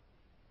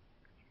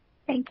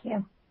 Thank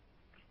you.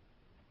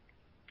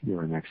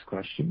 Your next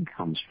question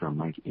comes from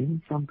Mike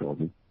Ng from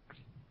Goldman.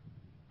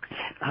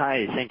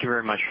 Hi, thank you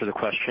very much for the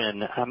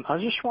question. I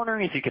was just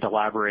wondering if you could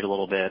elaborate a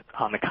little bit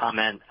on the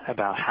comment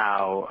about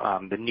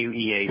how the new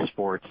EA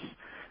Sports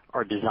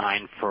are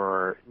designed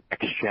for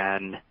next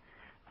gen.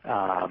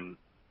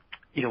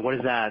 What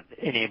does that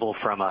enable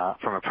from a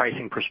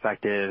pricing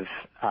perspective?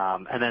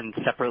 And then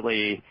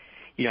separately,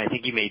 I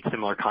think you made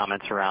similar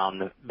comments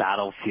around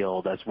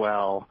Battlefield as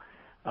well.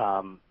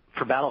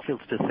 For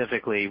Battlefield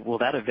specifically, will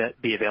that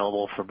be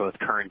available for both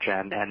current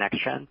gen and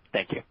next gen?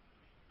 Thank you.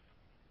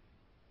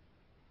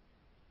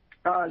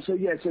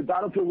 So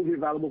Battlefield will be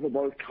available for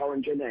both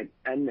current gen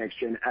and next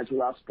gen, as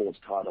well as sports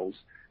titles.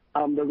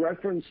 The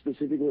reference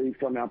specifically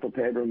from our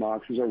prepared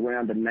remarks was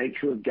around the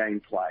nature of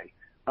gameplay,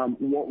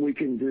 what we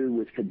can do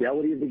with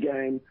fidelity of the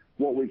game,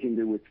 what we can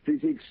do with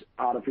physics,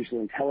 artificial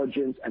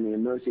intelligence, and the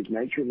immersive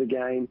nature of the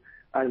game.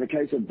 And in the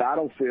case of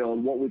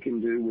Battlefield, what we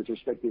can do with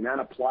respect to the amount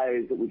of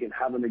players that we can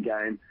have in the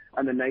game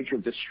and the nature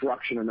of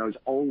destruction and those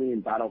only in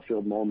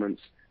Battlefield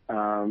moments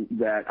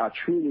that are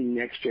truly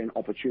next-gen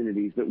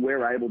opportunities that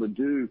we're able to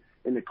do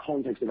in the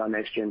context of our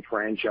next-gen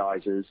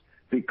franchises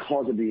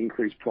because of the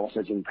increased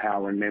processing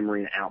power and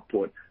memory and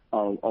output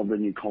of the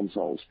new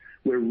consoles.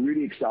 We're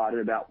really excited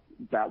about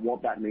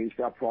what that means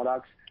for our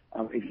products.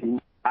 If you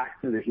look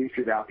back to the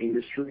history of our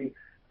industry,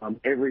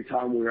 every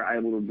time we were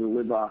able to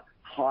deliver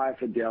higher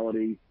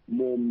fidelity,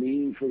 more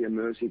meaningfully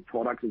immersive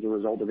products as a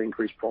result of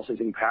increased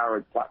processing power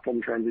and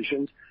platform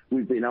transitions,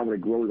 we've been able to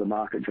grow the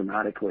market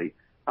dramatically.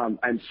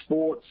 And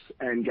sports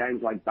and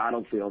games like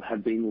Battlefield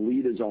have been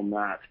leaders on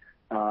that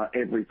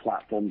every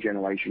platform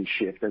generation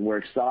shift. And we're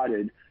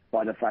excited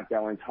by the fact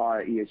our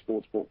entire EA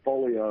Sports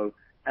portfolio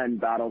and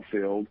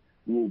Battlefield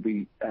will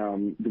be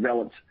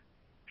developed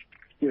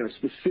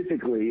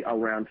specifically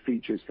around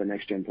features for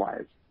next-gen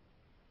players.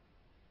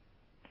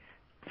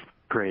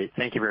 Great.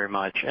 Thank you very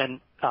much. And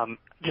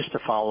just to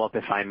follow up,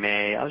 if I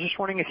may, I was just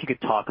wondering if you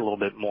could talk a little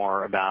bit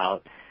more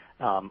about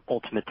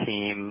Ultimate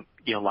Team,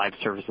 live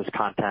services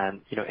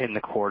content, in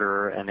the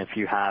quarter, and if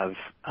you have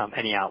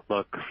any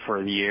outlook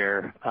for the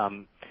year.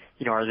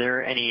 Are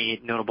there any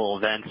notable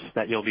events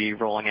that you'll be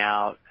rolling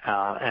out?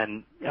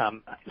 And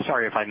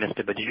sorry if I missed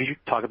it, but did you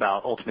talk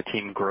about Ultimate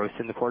Team growth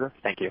in the quarter?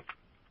 Thank you.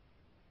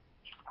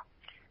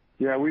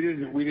 Yeah, we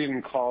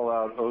didn't call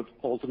out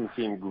Ultimate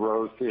Team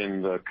growth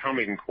in the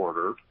coming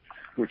quarter,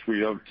 which we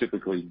don't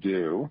typically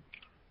do.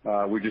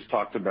 We just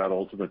talked about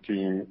Ultimate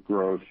Team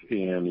growth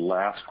in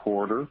last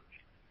quarter,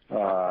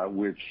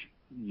 which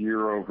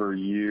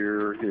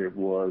year-over-year it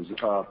was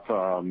up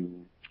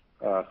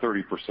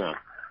 30%.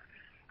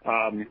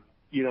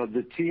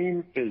 The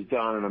team has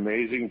done an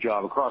amazing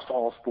job across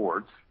all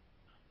sports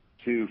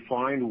to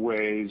find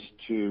ways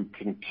to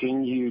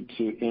continue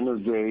to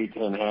innovate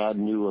and add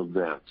new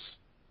events.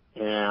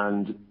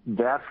 And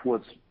that's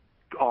what's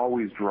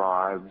always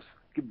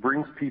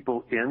brings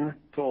people in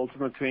to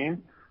Ultimate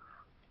Team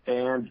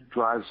and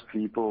drives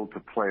people to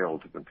play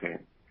Ultimate Team.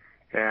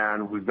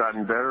 And we've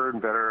gotten better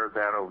and better at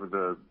that over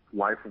the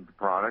life of the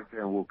product,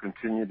 and we'll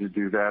continue to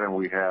do that. And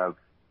we have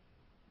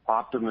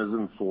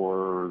optimism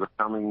for the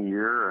coming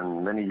year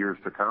and many years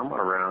to come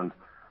around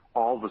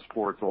all the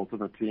sports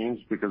Ultimate Teams,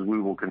 because we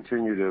will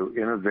continue to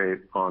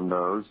innovate on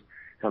those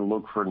and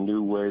look for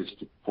new ways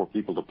for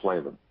people to play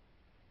them.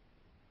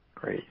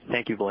 Great.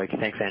 Thank you, Blake.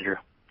 Thanks, Andrew.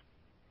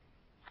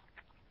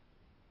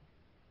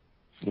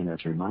 And as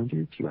a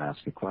reminder, to ask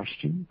a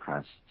question,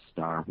 press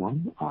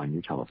 *1 on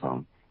your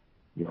telephone.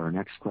 Your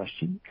next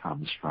question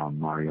comes from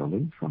Mario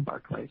Lu from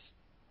Barclays.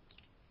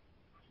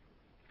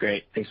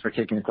 Great. Thanks for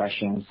taking the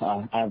questions.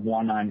 I have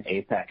one on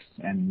Apex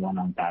and one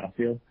on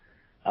Battlefield.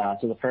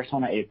 So the first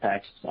one on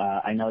Apex,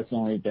 I know it's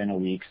only been a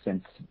week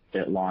since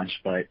it launched,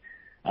 but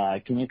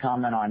can you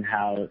comment on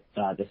how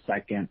the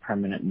second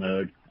permanent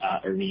mode,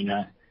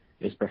 Arena,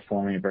 is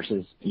performing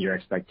versus your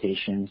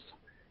expectations?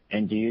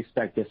 And do you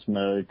expect this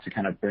mode to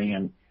kind of bring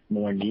in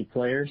more new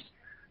players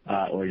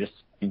or just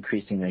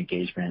increasing the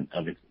engagement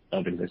of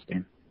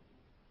existing?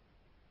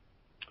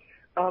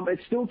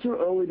 It's still too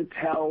early to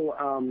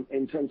tell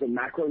in terms of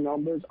macro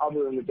numbers,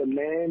 other than the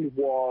demand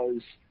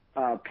was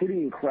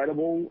pretty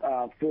incredible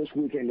first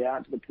weekend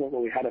out, to the point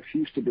where we had a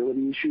few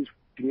stability issues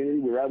with the community.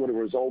 We were able to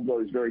resolve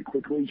those very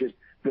quickly. Just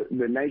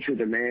the nature of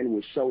demand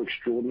was so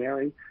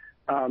extraordinary.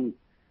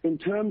 In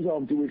terms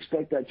of, do we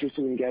expect that just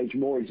to engage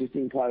more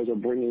existing players or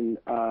bring in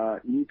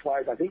new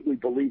players, I think we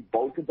believe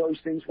both of those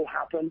things will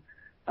happen.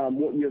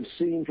 What you've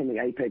seen from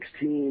the Apex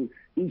team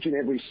each and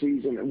every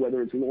season,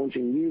 whether it's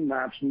launching new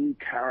maps, new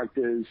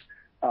characters,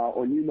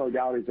 or new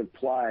modalities of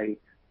play,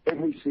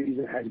 every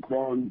season has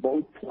grown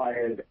both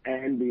players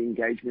and the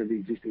engagement of the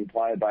existing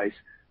player base,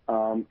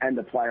 and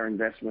the player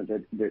investment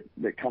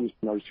that comes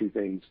from those two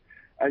things.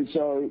 And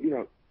so,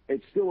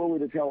 it's still early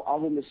to tell,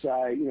 other than to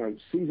say,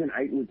 Season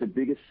 8 was the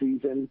biggest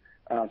season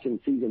since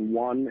Season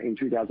 1 in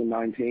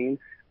 2019,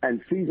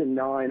 and Season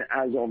 9,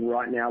 as of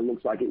right now,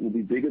 looks like it will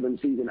be bigger than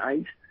Season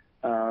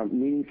 8,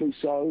 meaningfully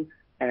so,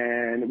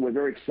 and we're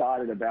very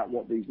excited about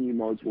what these new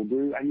modes will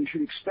do, and you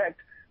should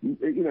expect,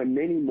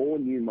 many more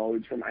new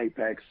modes from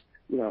Apex,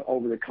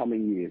 over the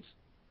coming years.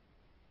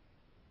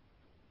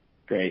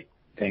 Great,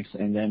 thanks.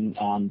 And then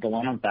the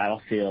one on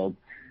Battlefield,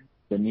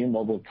 the new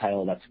mobile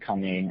title that's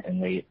coming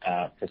in late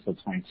fiscal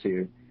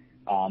 22,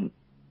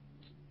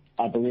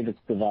 I believe it's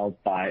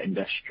developed by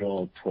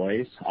Industrial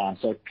Toys.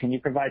 So can you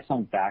provide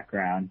some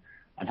background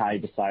on how you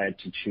decided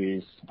to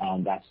choose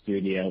that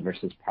studio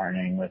versus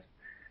partnering with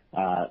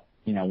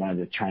one of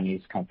the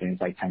Chinese companies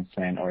like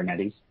Tencent or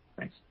NetEase?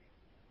 Thanks.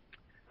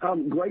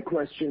 Great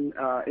question.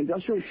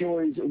 Industrial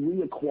Toys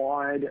we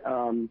acquired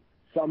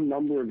some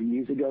number of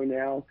years ago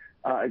now.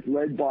 It's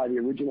led by the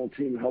original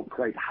team who helped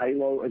create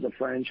Halo as a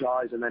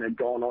franchise, and then had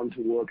gone on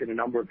to work in a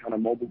number of kind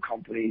of mobile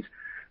companies.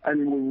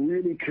 And we're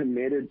really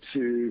committed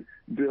to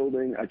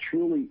building a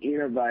truly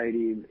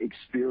innovative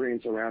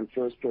experience around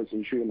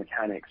first-person shooter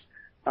mechanics.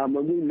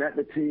 When we met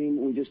the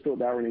team, we just thought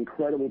they were an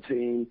incredible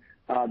team.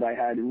 They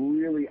had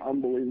really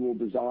unbelievable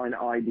design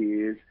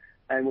ideas.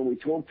 And when we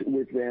talked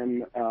with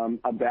them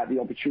about the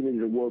opportunity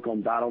to work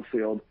on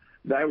Battlefield,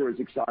 they were as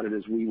excited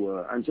as we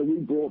were. And so we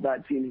brought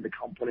that team to the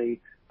company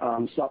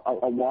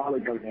a while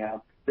ago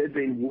now. They've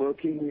been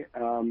working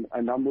over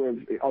a number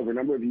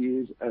of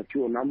years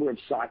through a number of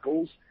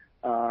cycles,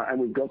 and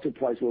we've got to a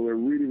place where we're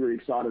really, really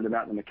excited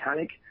about the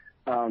mechanic.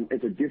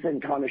 It's a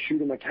different kind of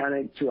shooter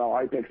mechanic to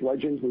our Apex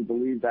Legends. We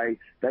believe they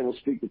will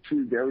speak to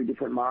two very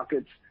different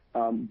markets,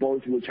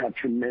 both which have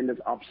tremendous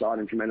upside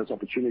and tremendous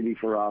opportunity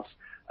for us,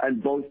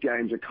 and both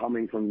games are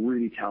coming from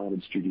really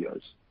talented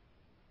studios.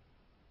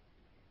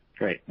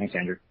 Great. Thanks,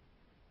 Andrew.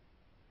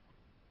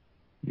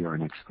 Your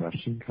next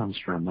question comes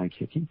from Mike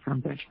Hickey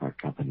from Benchmark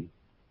Company.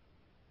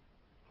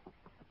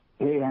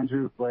 Hey,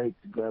 Andrew, Blake,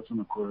 congrats on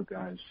the quarter,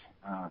 guys.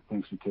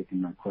 Thanks for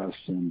taking my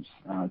questions.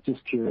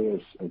 Just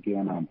curious,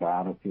 again, on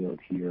Battlefield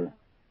here,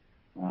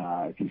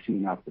 if you see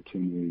an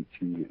opportunity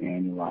to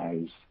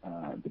annualize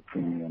the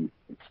premium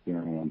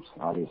experience.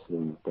 Obviously,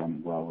 you've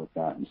done well with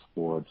that in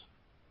sports.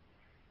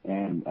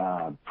 And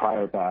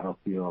prior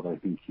Battlefield, I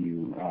think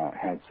you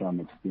had some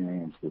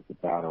experience with the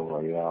Battle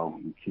Royale.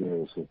 I'm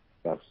curious if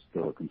that's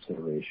still a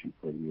consideration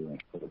for you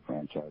and for the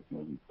franchise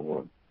moving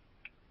forward.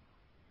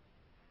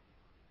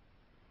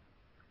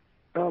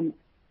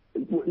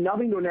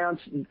 Nothing to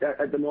announce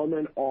at the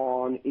moment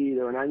on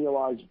either an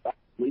annualized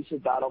release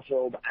of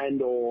Battlefield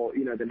and/or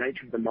the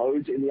nature of the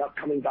modes in the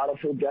upcoming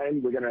Battlefield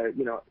game. We're going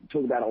to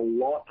talk about a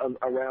lot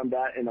around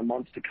that in the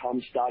months to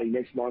come, starting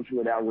next month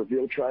with our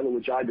reveal trailer,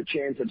 which I had the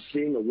chance of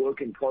seeing a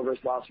work in progress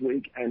last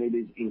week, and it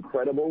is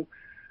incredible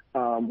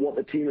what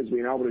the team has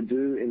been able to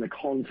do in the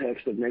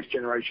context of next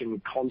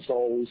generation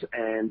consoles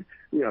and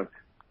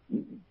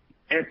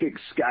epic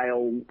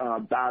scale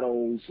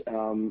battles,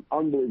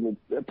 unbelievable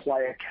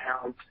player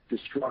count,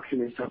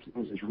 destruction and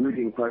substance is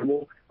really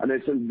incredible. And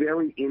there's some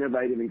very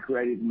innovative and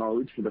creative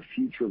modes for the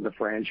future of the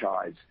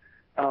franchise.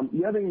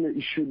 The other thing that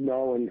you should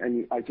know,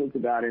 and I talked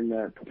about in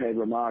the prepared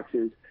remarks,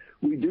 is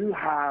we do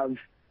have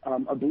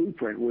a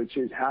blueprint, which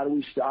is how do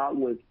we start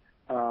with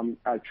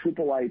a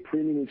AAA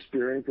premium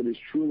experience that is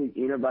truly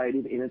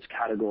innovative in its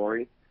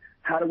category?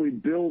 How do we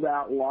build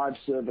out live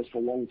service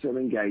for long-term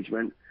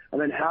engagement? And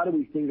then how do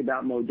we think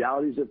about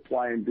modalities of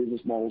play and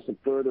business models to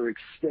further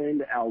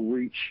extend our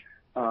reach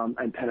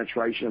and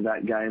penetration of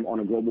that game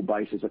on a global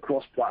basis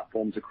across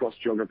platforms, across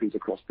geographies,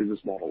 across business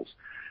models?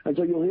 And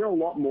so you'll hear a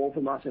lot more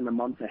from us in the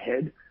months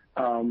ahead.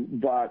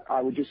 But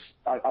I would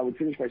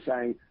finish by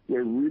saying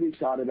we're really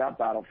excited about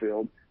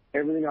Battlefield.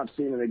 Everything I've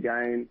seen in the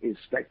game is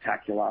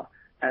spectacular.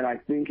 And I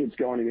think it's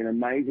going to be an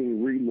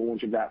amazing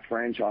relaunch of that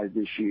franchise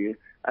this year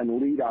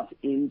and lead us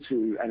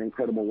into an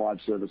incredible live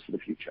service for the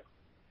future.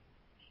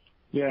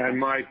 Yeah, and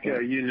Mike,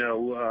 you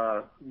know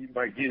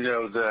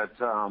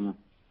that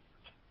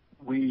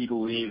we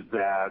believe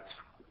that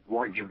we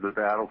want to give the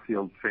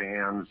Battlefield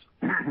fans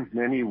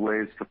many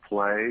ways to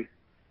play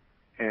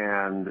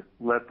and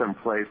let them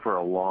play for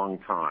a long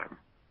time.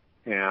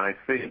 And I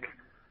think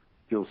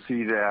you'll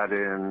see that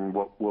in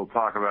what we'll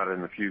talk about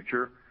in the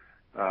future.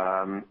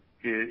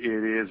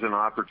 It is an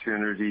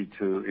opportunity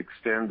to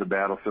extend the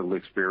Battlefield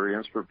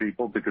experience for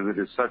people because it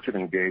is such an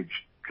engaged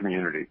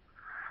community.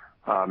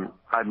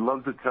 I'd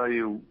love to tell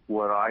you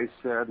what I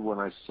said when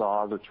I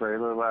saw the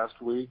trailer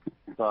last week,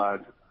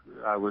 but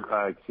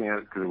I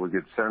can't because it would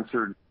get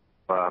censored.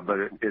 But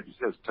it's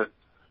just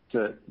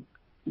to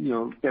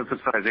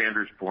emphasize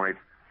Andrew's point.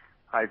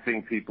 I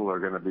think people are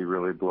going to be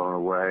really blown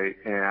away,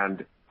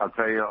 and I'll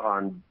tell you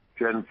on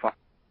Gen 5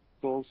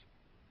 consoles,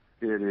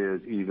 it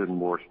is even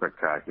more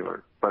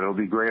spectacular. But it'll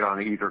be great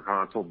on either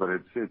console.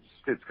 But it's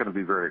going to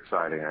be very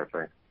exciting, I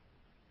think.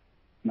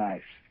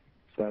 Nice.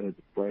 Excited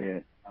to play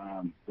it.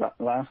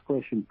 Last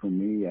question for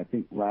me. I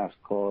think last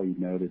call you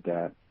noted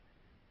that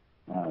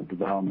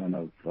development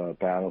of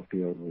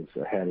Battlefield was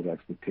ahead of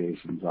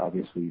expectations.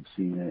 Obviously, you've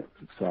seen it.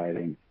 It's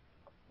exciting.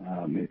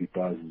 Maybe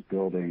buzz is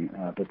building.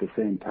 But at the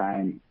same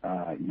time,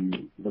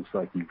 looks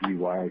like you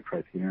rewired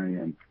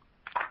Criterion,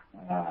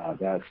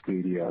 that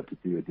studio, to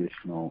do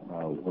additional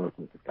work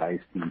with the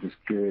DICE team. Just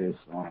curious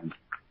on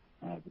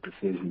the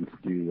decision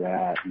to do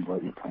that and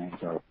what your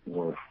plans are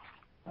for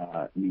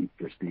Need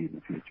for Speed in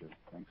the future.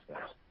 Thanks, guys.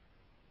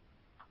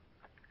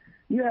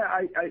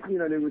 Yeah,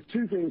 there was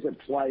two things at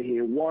play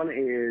here. One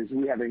is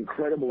we have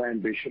incredible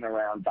ambition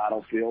around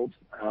Battlefield.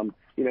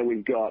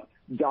 We've got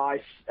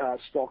DICE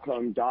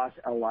Stockholm, DICE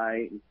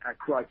LA,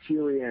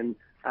 Criterion,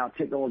 our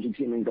technology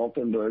team in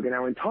Gothenburg, and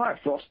our entire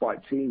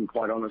Frostbite team,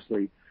 quite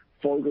honestly,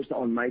 focused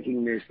on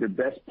making this the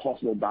best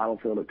possible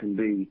Battlefield it can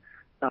be.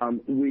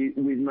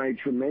 We've made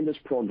tremendous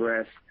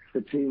progress.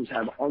 The teams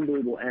have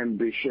unbelievable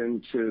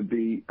ambition to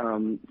be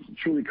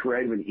truly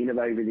creative and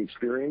innovative in the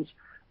experience.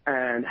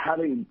 And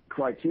having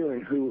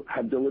Criterion, who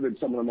have delivered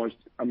some of the most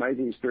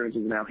amazing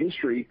experiences in our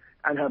history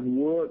and have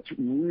worked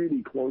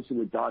really closely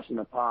with DICE in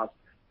the past,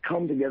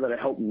 come together to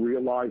help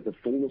realize the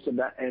fullness of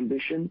that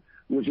ambition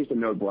was just a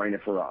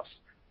no-brainer for us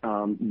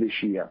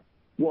this year.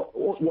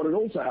 What had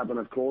also happened,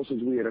 of course,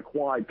 is we had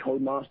acquired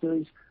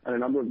Codemasters and a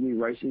number of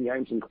new racing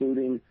games,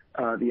 including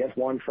the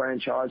F1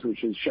 franchise,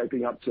 which is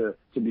shaping up to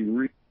be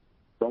really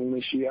strong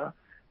this year.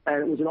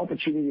 And it was an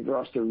opportunity for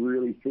us to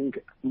really think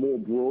more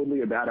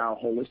broadly about our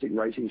holistic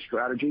racing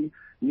strategy.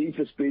 Need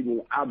for Speed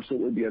will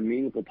absolutely be a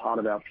meaningful part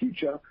of our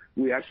future.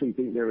 We actually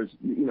think there is,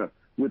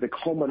 with a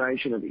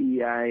combination of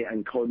EA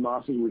and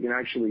Codemasters, we can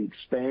actually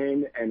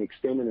expand and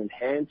extend and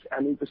enhance our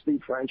Need for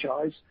Speed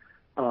franchise.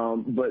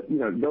 But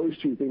those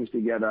two things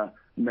together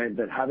meant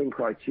that having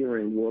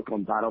Criterion work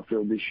on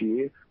Battlefield this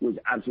year was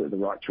absolutely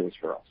the right choice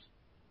for us.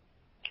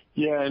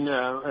 Yeah,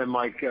 and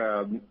Mike,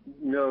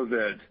 know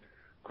that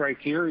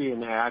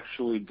Criterion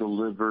actually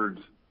delivered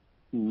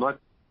much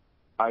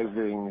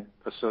driving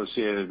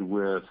associated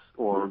with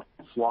or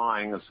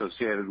flying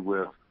associated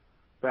with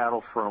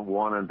Battlefront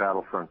 1 and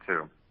Battlefront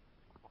 2.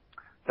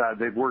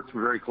 They've worked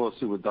very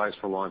closely with DICE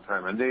for a long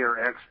time, and they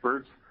are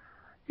experts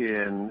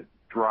in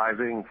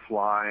driving,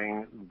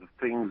 flying, the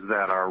things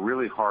that are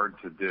really hard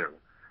to do.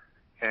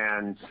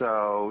 And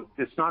so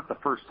it's not the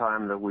first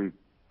time that we've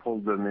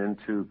pulled them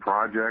into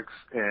projects,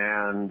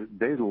 and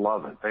they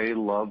love it. They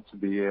love to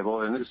be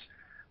able, and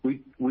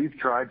we've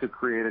tried to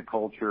create a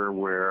culture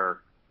where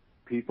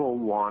people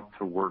want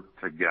to work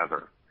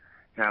together.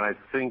 And I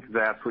think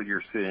that's what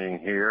you're seeing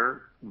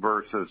here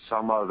versus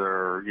some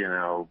other,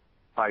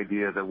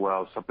 idea that,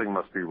 well, something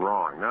must be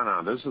wrong.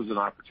 No, this is an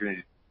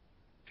opportunity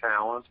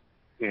talent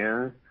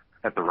in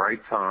at the right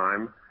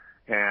time,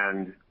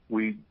 and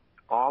we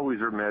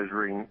always are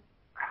measuring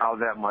how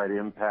that might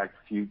impact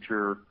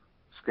future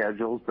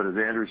schedules. But as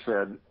Andrew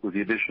said, with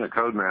the addition of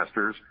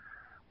Codemasters,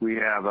 we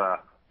have a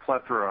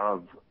plethora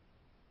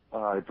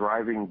of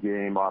driving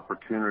game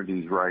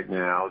opportunities right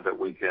now that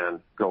we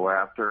can go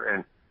after,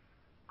 and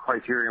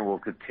Criterion will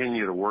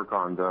continue to work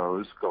on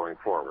those going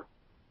forward.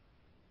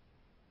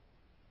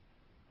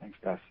 Thanks,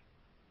 guys.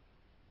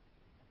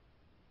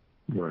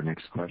 Your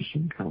next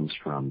question comes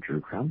from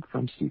Drew Crum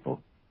from Stifel.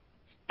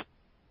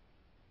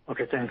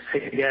 Okay, thanks.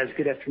 Hey, guys.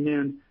 Good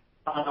afternoon.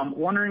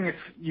 Wondering if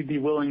you'd be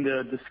willing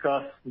to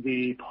discuss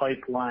the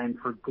pipeline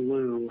for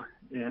Glu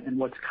and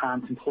what's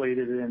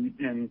contemplated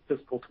in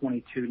fiscal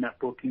 22 net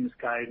bookings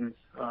guidance.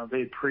 They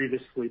had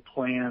previously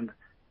planned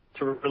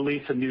to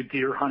release a new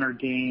Deer Hunter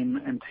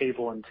game and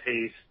Table and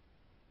Taste.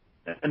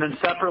 And then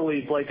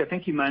separately, Blake, I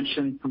think you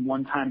mentioned some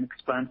one-time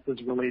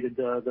expenses related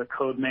to the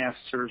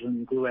Codemasters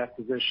and Glu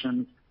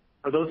acquisitions.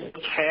 Are those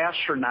cash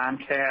or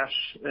non-cash?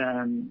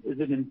 And is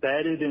it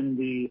embedded in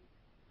the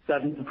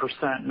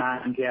 7%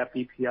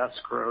 non-GAAP EPS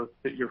growth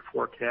that you're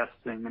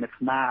forecasting? And if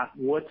not,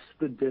 what's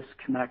the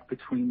disconnect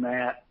between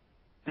that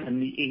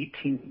and the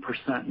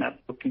 18%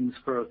 net bookings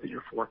growth that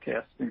you're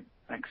forecasting?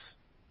 Thanks.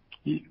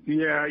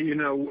 Yeah,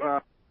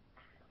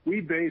 we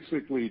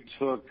basically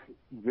took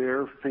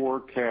their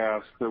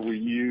forecast that we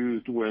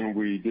used when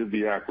we did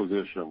the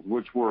acquisition,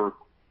 which were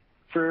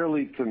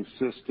fairly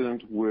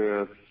consistent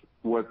with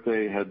what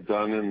they had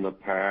done in the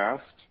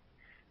past.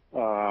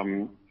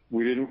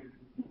 We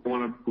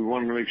wanted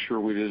to make sure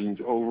we didn't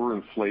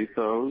overinflate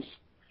those.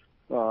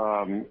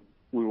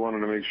 We wanted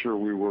to make sure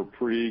we were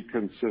pretty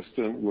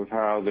consistent with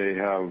how they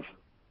have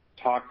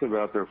talked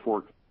about their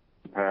forecast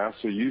in the past.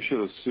 So you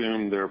should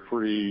assume they're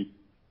pretty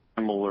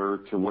similar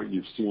to what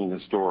you've seen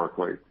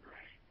historically.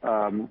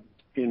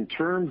 In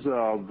terms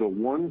of the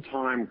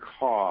one-time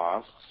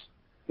costs,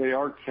 they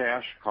are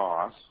cash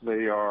costs.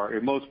 They are,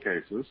 in most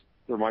cases,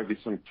 there might be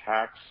some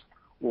tax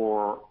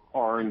or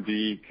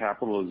R&D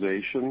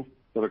capitalization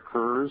that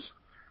occurs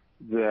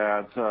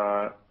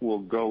that will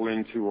go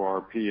into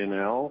our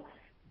P&L.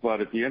 But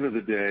at the end of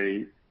the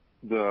day,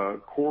 the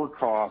core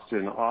costs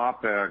in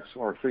OpEx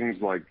are things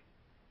like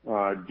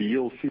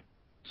deal fees,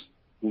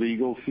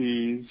 legal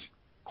fees,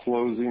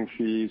 closing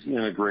fees,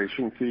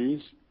 integration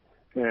fees,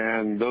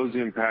 and those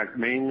impact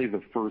mainly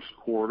the first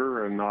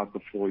quarter and not the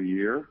full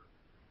year.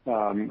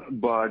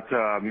 But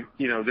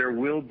there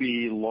will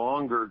be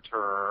longer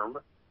term,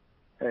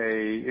 on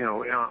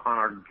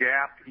our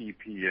GAAP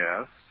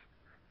EPS,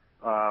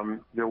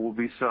 there will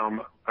be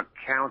some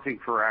accounting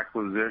for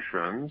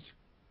acquisitions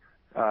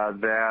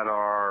that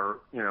are,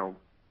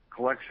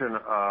 collection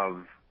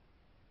of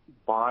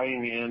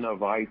buying in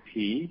of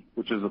IP,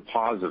 which is a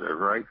positive,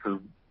 right?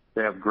 Because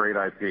they have great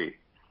IP.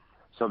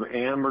 Some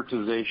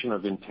amortization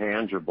of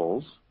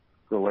intangibles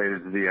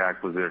related to the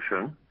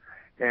acquisition,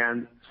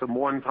 and some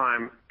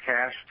one-time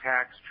cash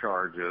tax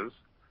charges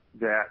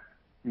that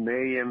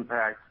may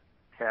impact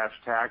cash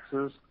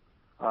taxes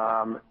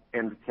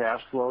and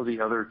cash flow. The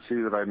other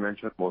two that I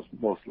mentioned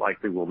most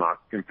likely will not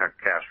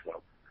impact cash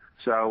flow.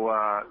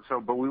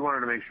 But we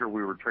wanted to make sure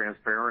we were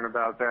transparent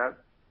about that.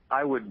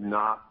 I would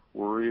not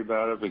worry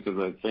about it because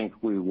I think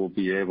we will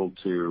be able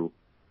to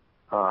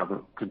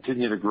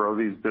continue to grow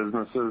these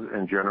businesses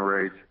and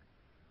generate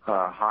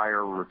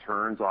higher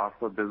returns off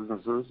of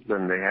businesses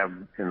than they have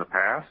in the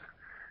past.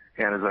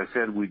 And as I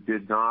said, we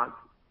did not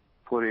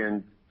put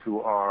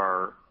into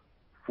our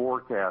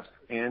forecast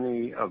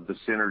any of the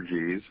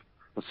synergies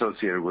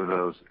associated with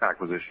those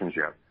acquisitions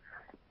yet.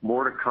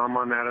 More to come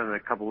on that in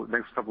the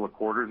next couple of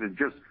quarters.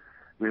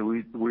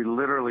 We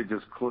literally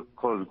just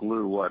closed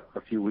Glu,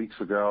 a few weeks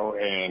ago,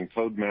 and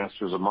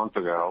Codemasters a month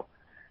ago.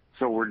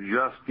 So we're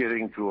just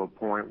getting to a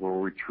point where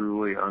we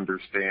truly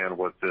understand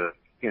what the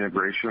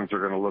integrations are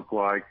going to look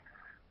like,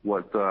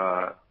 what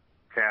the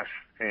cash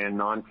and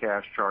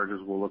non-cash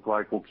charges will look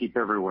like. We'll keep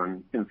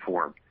everyone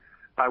informed.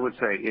 I would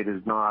say it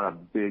is not a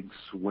big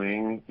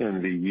swing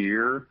in the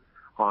year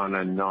on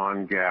a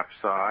non-GAAP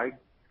side.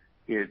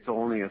 It's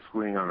only a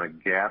swing on a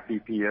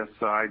GAAP EPS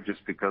side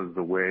just because of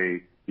the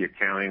way the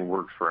accounting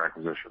works for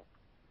acquisition.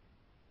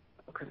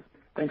 Okay.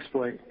 Thanks,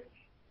 Blake.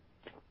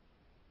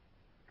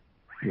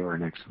 Your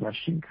next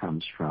question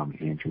comes from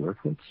Andrew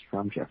Uerkwitz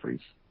from Jefferies.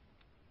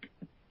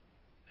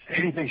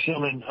 Hey, thanks,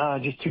 gentlemen.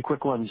 Just two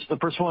quick ones. The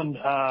first one,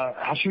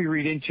 how should we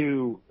read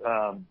into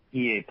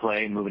EA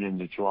Play moving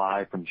into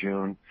July from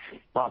June?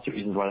 Lots of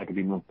reasons why that could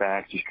be moved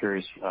back. Just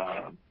curious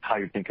how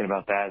you're thinking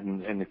about that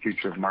and the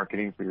future of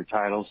marketing for your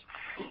titles.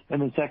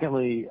 And then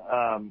secondly,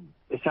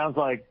 it sounds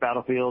like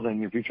Battlefield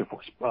and your future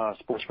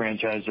sports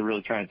franchise are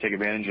really trying to take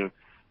advantage of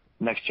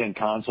next-gen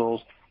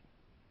consoles.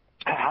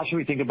 How should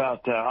we think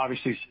about,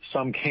 obviously,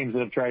 some games that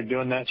have tried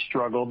doing that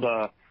struggled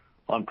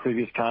on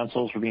previous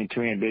consoles for being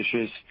too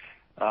ambitious.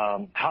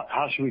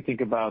 How should we think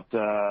about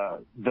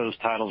those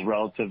titles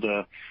relative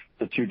to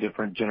the two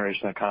different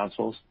generations of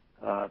consoles?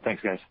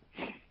 Thanks, guys.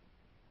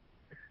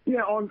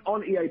 Yeah,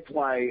 on EA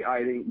Play,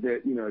 I think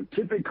that,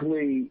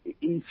 typically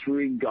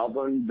E3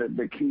 governed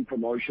the key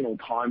promotional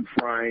time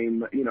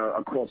frame,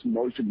 across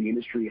most of the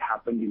industry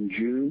happened in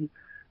June.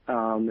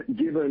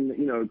 Given,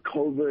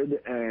 COVID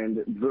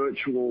and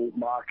virtual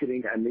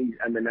marketing and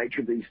the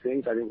nature of these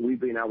things, I think we've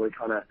been able to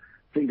kind of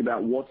think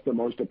about what's the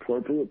most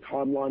appropriate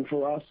timeline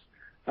for us.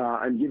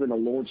 And given the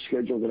launch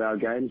schedule of our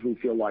games, we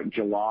feel like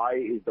July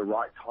is the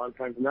right time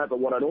frame for that. But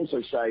what I'd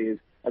also say is,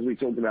 as we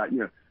talked about,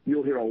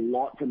 you'll hear a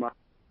lot from us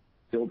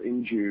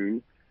in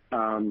June,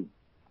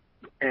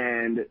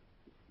 and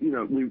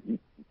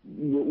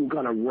we'll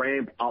kind of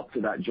ramp up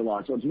to that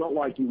July. So it's not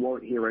like you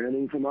won't hear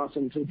anything from us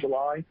until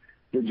July.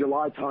 The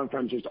July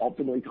timeframe is just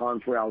optimally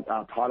timed for our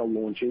title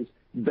launches.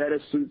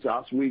 Better suits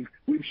us. We've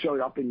showed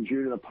up in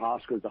June in the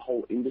past because the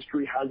whole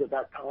industry has at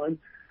that time.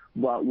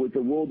 But with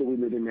the world that we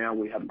live in now,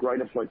 we have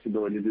greater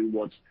flexibility to do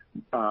what's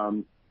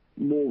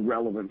more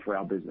relevant for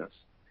our business.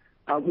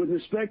 With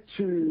respect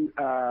to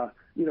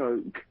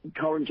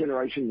current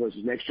generation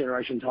versus next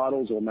generation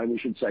titles, or maybe we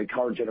should say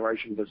current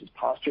generation versus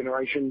past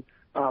generation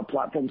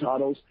platform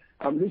titles,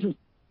 this is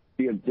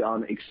we have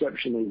done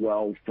exceptionally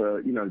well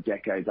for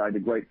decades. I had the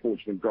great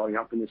fortune of growing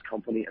up in this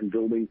company and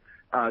building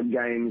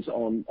games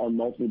on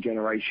multiple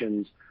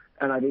generations.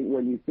 And I think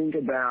when you think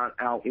about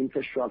our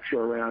infrastructure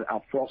around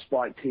our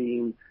Frostbite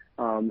team,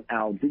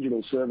 our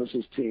digital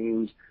services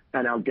teams,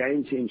 and our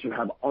game teams who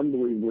have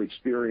unbelievable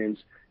experience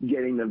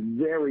getting the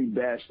very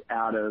best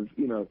out of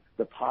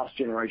the past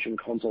generation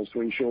consoles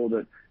to ensure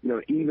that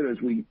even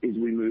as we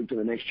move to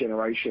the next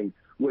generation,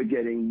 we're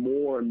getting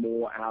more and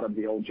more out of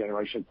the old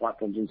generation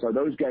platforms, and so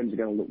those games are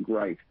going to look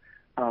great.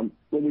 When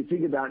we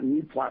think about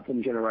new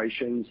platform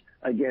generations,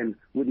 again,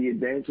 with the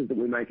advances that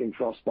we make in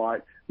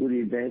Frostbite, with the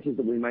advances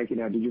that we make in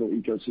our digital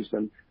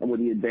ecosystem, and with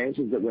the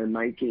advances that we're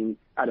making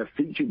at a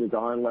feature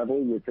design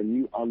level with the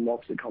new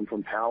unlocks that come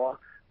from Power,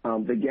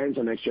 the games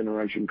on next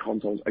generation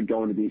consoles are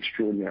going to be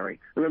extraordinary.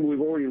 Remember,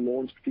 we've already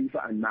launched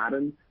FIFA and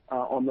Madden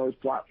on those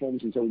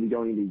platforms, and so we'll be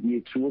going into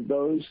year 2 of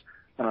those,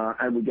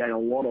 and we gain a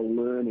lot of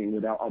learning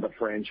with our other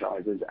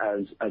franchises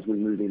as we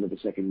move into the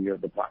second year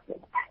of the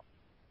platform.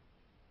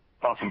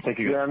 Awesome. Thank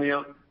you. The only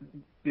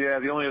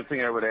other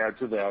thing I would add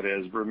to that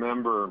is,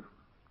 remember,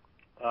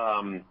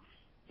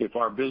 if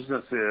our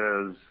business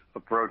is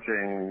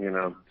approaching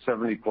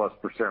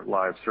 70+%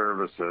 live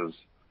services,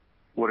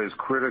 what is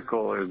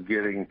critical is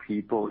getting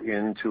people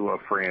into a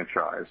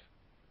franchise.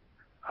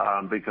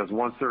 Because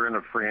once they're in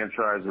a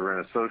franchise, they're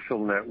in a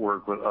social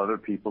network with other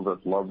people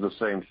that love the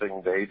same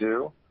thing they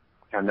do,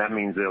 and that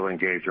means they'll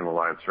engage in a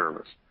live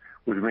service,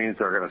 which means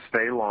they're going to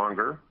stay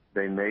longer,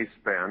 they may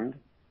spend,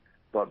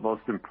 but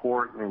most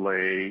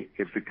importantly,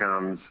 it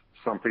becomes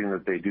something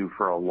that they do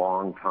for a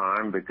long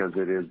time because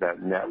it is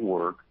that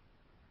network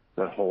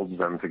that holds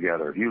them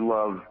together. If you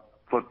love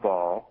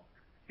football,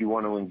 you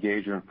want to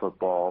engage in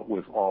football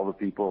with all the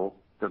people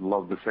that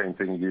love the same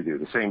thing you do,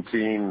 the same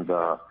team,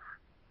 the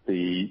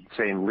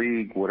same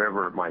league,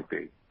 whatever it might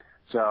be.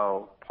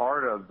 So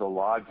part of the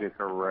logic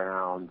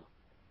around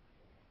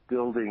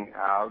building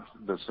out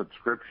the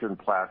subscription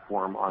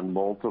platform on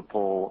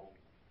multiple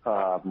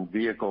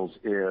vehicles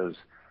is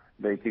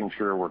making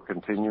sure we're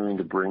continuing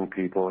to bring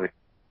people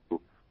into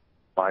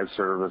live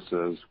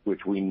services,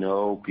 which we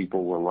know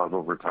people will love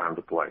over time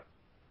to play.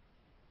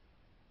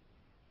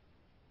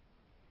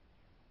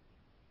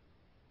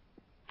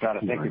 Got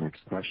it. Thank you.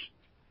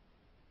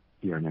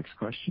 Your next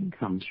question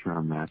comes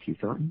from Matthew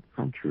Thornton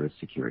from Truist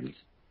Securities.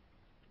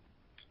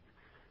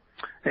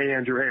 Hey,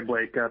 Andrew. Hey,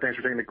 Blake. Thanks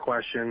for taking the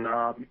question.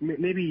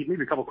 Maybe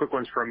a couple quick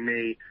ones from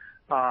me.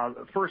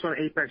 First, on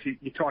Apex,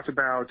 you talked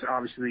about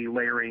obviously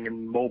layering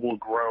and mobile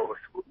growth.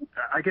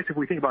 I guess if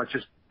we think about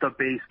just the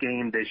base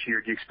game this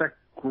year, do you expect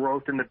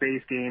growth in the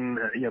base game,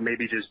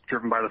 maybe just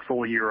driven by the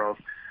full year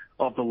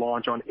of the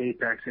launch on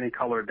Apex? Any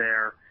color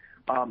there?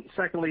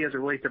 Secondly, as it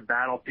relates to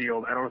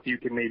Battlefield, I don't know if you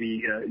can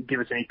maybe give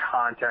us any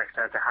context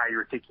as to how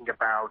you're thinking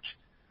about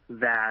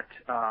that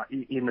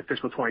in the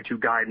fiscal 22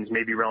 guidance,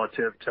 maybe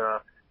relative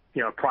to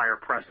prior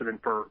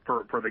precedent for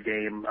the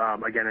game.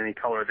 Again, any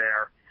color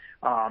there?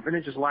 And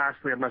then just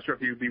lastly, I'm not sure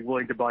if you'd be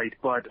willing to bite,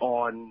 but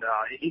on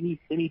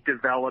any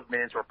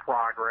developments or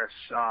progress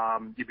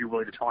you'd be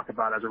willing to talk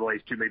about as it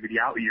relates to maybe the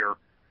out-year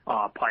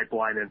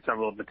pipeline and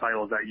several of the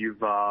titles that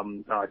you've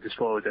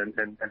disclosed and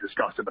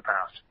discussed in the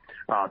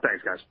past.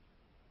 Thanks, guys.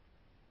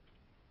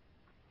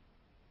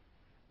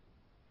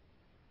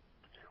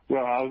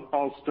 Well,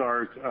 I'll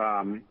start.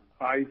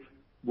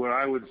 What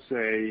I would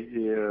say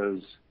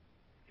is,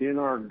 in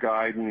our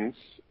guidance,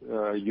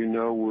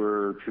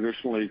 we're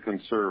traditionally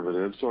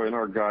conservative. So in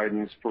our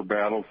guidance for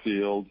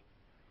Battlefield,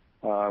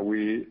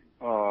 we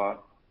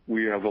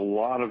have a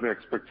lot of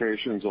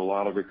expectations, a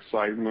lot of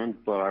excitement,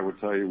 but I would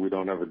tell you we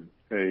don't have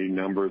a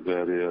number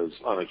that is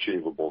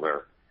unachievable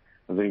there.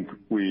 I think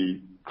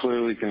we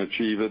clearly can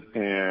achieve it,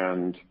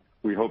 and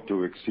we hope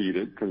to exceed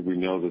it because we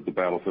know that the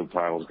Battlefield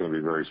title is going to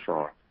be very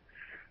strong.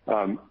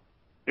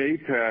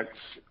 Apex,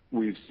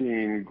 we've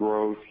seen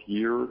growth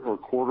year or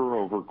quarter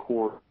over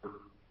quarter,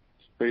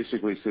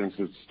 basically since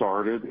it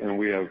started, and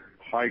we have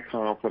high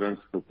confidence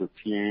that the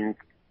team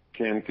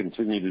can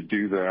continue to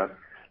do that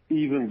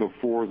even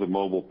before the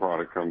mobile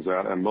product comes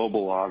out, and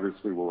mobile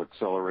obviously will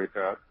accelerate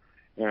that.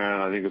 And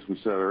I think, as we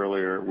said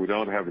earlier, we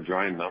don't have a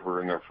giant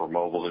number in there for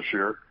mobile this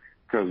year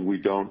because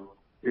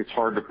it's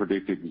hard to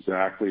predict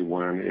exactly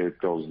when it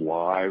goes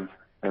live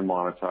and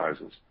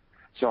monetizes.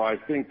 So I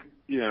think,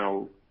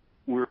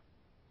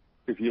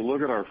 if you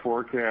look at our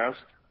forecast,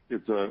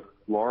 it's a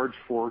large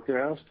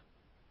forecast,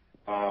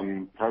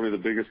 probably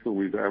the biggest that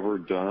we've ever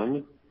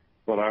done.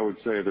 But I would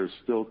say there's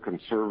still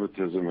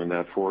conservatism in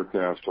that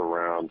forecast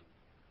around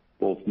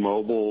both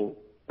mobile,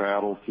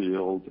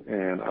 Battlefield,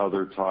 and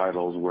other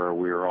titles where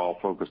we are all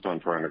focused on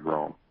trying to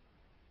grow them.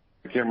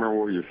 I can't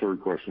remember what your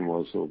third question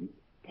was, so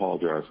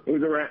apologize. It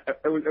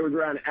was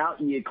around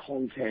out-year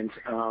content,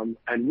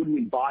 and would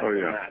we buy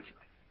that?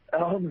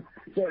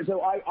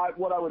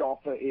 What I would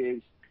offer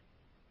is,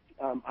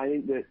 I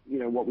think that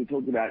what we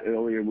talked about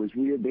earlier was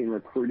we have been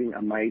recruiting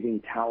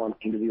amazing talent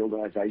into the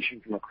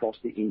organization from across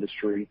the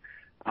industry.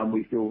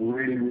 We feel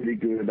really, really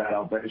good about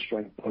our bench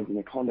strength, both in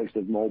the context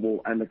of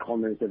mobile and the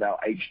context of our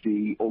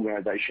HD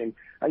organization.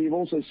 And you've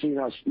also seen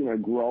us,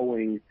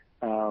 growing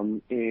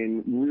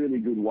in really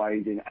good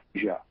ways in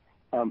Asia.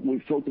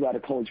 We've talked about a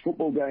college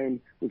football game.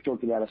 We've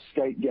talked about a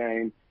skate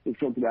game. We've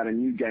talked about a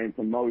new game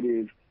from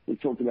Motive. We've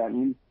talked about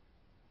new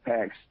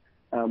packs.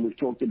 We've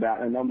talked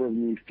about a number of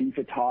new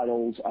FIFA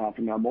titles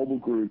from our mobile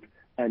group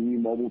and new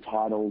mobile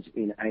titles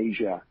in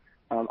Asia.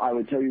 I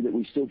would tell you that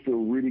we still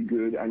feel really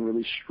good and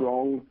really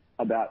strong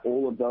about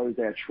all of those.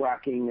 They're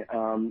tracking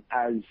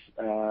as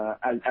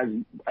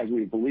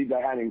we believe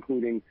they had,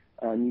 including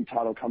a new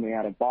title coming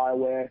out of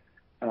BioWare.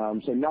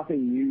 So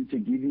nothing new to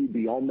give you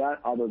beyond that,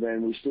 other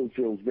than we still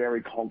feel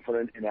very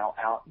confident in our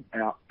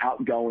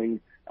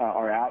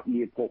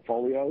out-year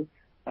portfolio.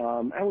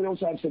 And we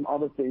also have some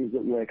other things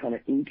that we're kind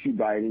of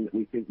incubating that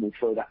we think will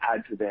further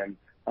add to them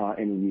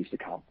in the years to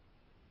come.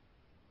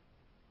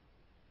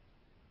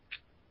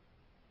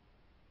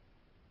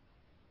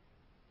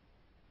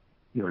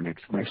 Your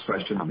next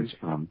question comes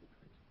from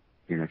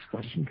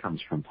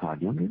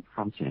Todd Juenger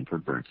from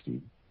Sanford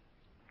Bernstein.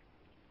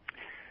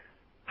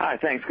 Hi,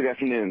 thanks. Good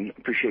afternoon.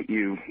 Appreciate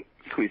you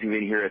squeezing me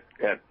in here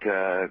at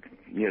the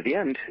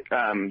end,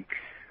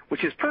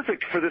 which is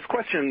perfect for this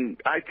question.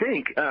 I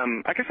think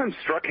I guess I'm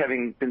struck,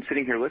 having been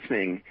sitting here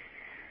listening,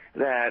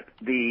 that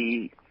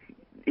the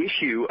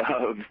issue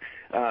of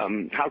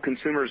how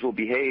consumers will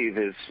behave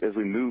as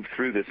we move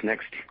through this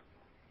next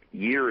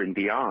year and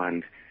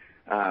beyond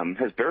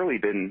has barely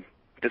been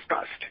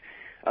discussed,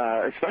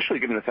 especially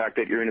given the fact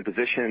that you're in a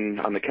position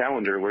on the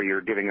calendar where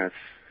you're giving us,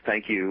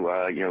 thank you,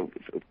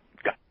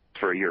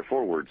 for a year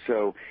forward.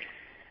 So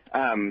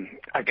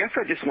I guess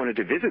I just wanted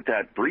to visit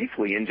that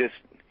briefly, and just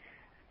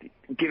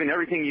given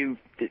everything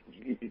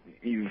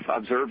you've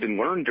observed and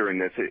learned during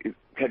this, do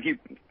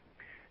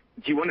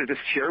you want to just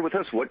share with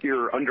us what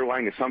your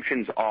underlying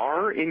assumptions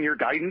are in your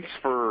guidance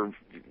for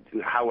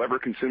however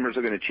consumers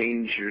are going to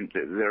change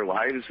their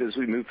lives as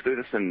we move through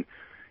this? And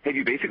have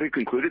you basically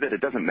concluded that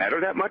it doesn't matter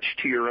that much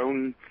to your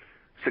own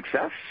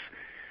success?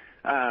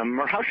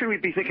 Or how should we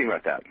be thinking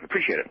about that?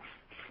 Appreciate it.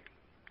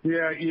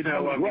 Yeah,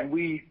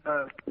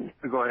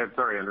 go ahead.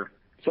 Sorry, Andrew.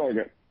 Sorry,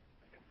 Greg.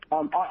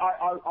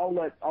 I'll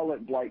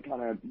let Blake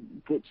kind of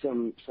put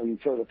some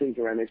further things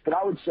around this, but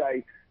I would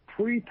say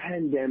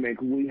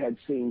pre-pandemic we had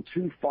seen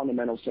two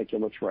fundamental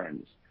secular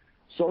trends.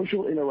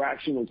 Social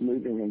interaction was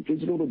moving from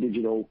physical to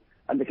digital,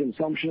 and the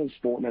consumption of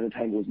sport and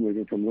entertainment was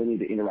moving from linear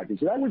to interactive.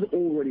 So that was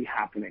already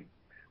happening.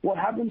 What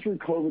happened through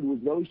COVID was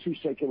those two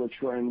secular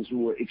trends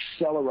were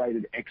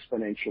accelerated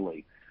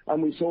exponentially.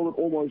 And we saw that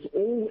almost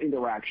all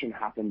interaction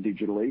happened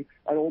digitally,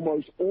 and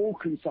almost all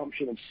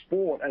consumption of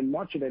sport and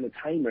much of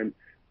entertainment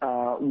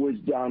was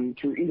done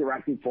through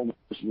interactive forms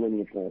versus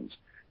linear forms.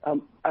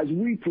 As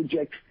we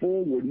project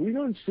forward, we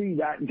don't see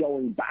that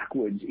going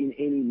backwards in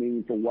any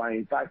meaningful way.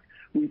 In fact,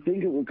 we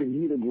think it will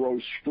continue to grow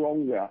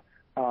stronger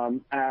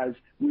as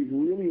we've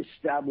really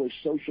established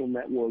social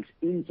networks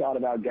inside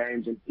of our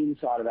games and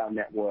inside of our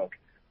network.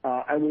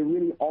 And we're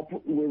really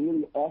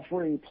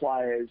offering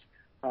players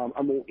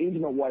a more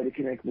intimate way to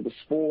connect with the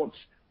sports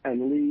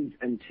and leagues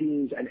and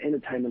teams and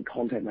entertainment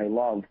content they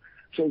love.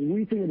 So as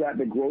we think about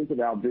the growth of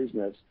our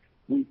business,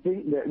 we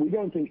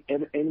don't think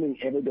anything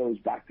ever goes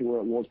back to where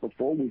it was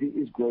before. We think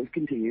this growth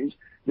continues.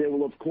 There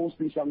will, of course,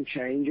 be some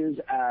changes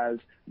as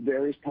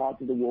various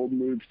parts of the world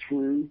move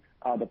through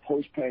the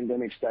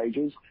post-pandemic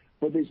stages.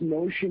 But this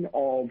notion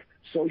of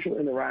social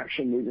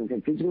interaction moving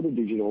from physical to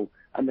digital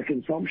and the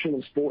consumption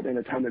of sport and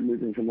entertainment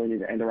moving from linear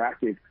to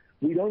interactive,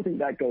 we don't think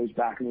that goes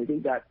back, and we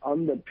think that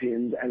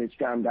underpins and it's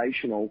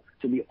foundational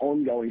to the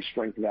ongoing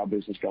strength of our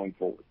business going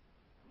forward.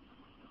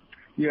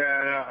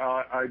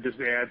 Yeah, I just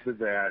add to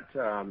that.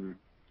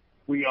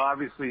 We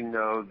obviously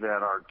know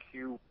that our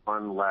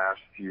Q1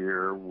 last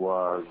year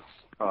was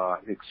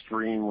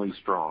extremely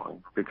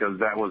strong because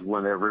that was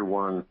when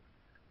everyone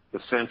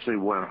essentially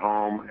went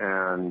home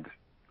and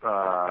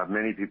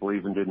many people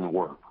even didn't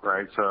work,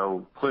 right?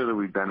 So clearly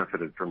we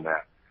benefited from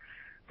that.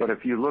 But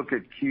if you look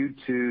at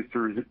Q2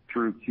 through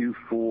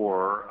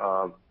Q4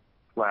 of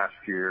last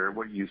year,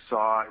 what you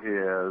saw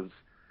is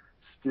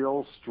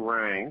still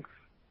strength,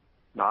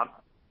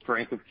 not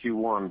strength of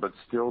Q1, but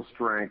still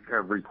strength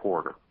every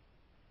quarter.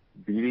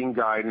 Beating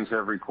guidance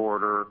every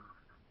quarter,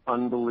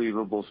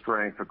 unbelievable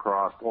strength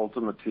across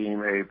Ultimate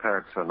Team,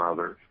 Apex, and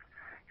others.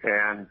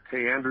 And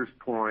to Andrew's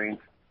point,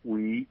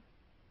 we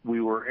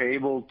were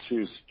able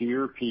to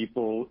steer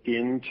people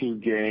into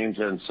games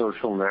and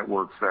social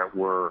networks that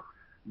were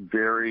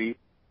very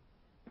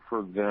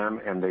for them,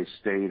 and they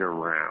stayed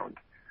around.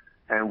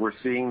 And we're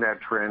seeing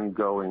that trend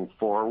going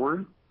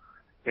forward.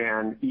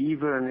 And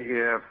even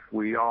if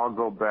we all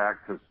go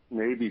back to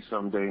maybe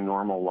someday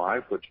normal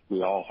life, which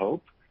we all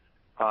hope,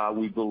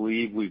 we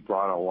believe we've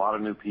brought a lot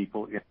of new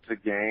people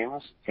into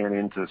games and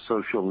into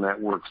social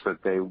networks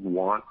that they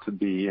want to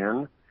be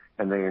in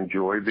and they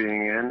enjoy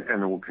being in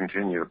and will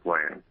continue to play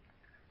in.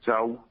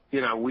 So,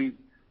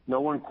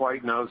 no one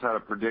quite knows how to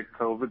predict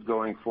COVID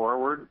going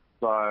forward,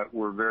 but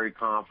we're very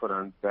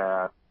confident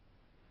that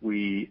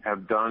we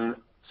have done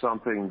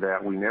something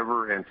that we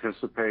never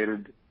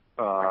anticipated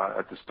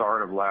at the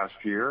start of last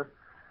year,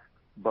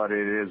 but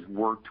it has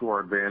worked to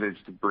our advantage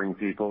to bring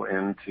people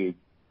into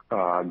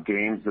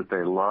games that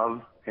they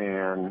love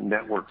and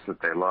networks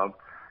that they love,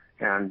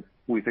 and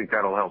we think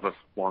that'll help us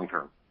long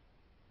term.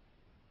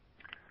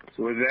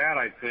 So with that,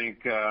 I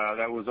think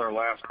that was our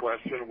last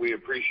question. We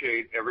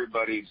appreciate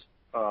everybody's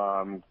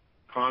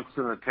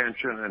constant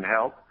attention and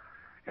help,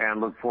 and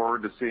look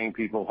forward to seeing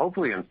people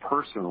hopefully in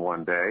person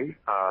one day,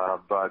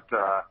 but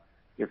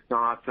if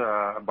not,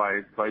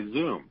 by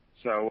Zoom.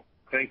 So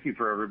thank you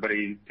for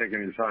everybody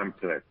taking the time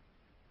today.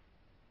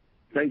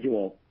 Thank you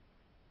all.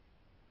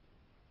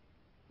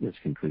 This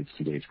concludes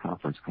today's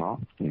conference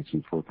call. Thank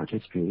you for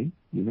participating.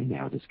 You may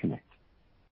now disconnect.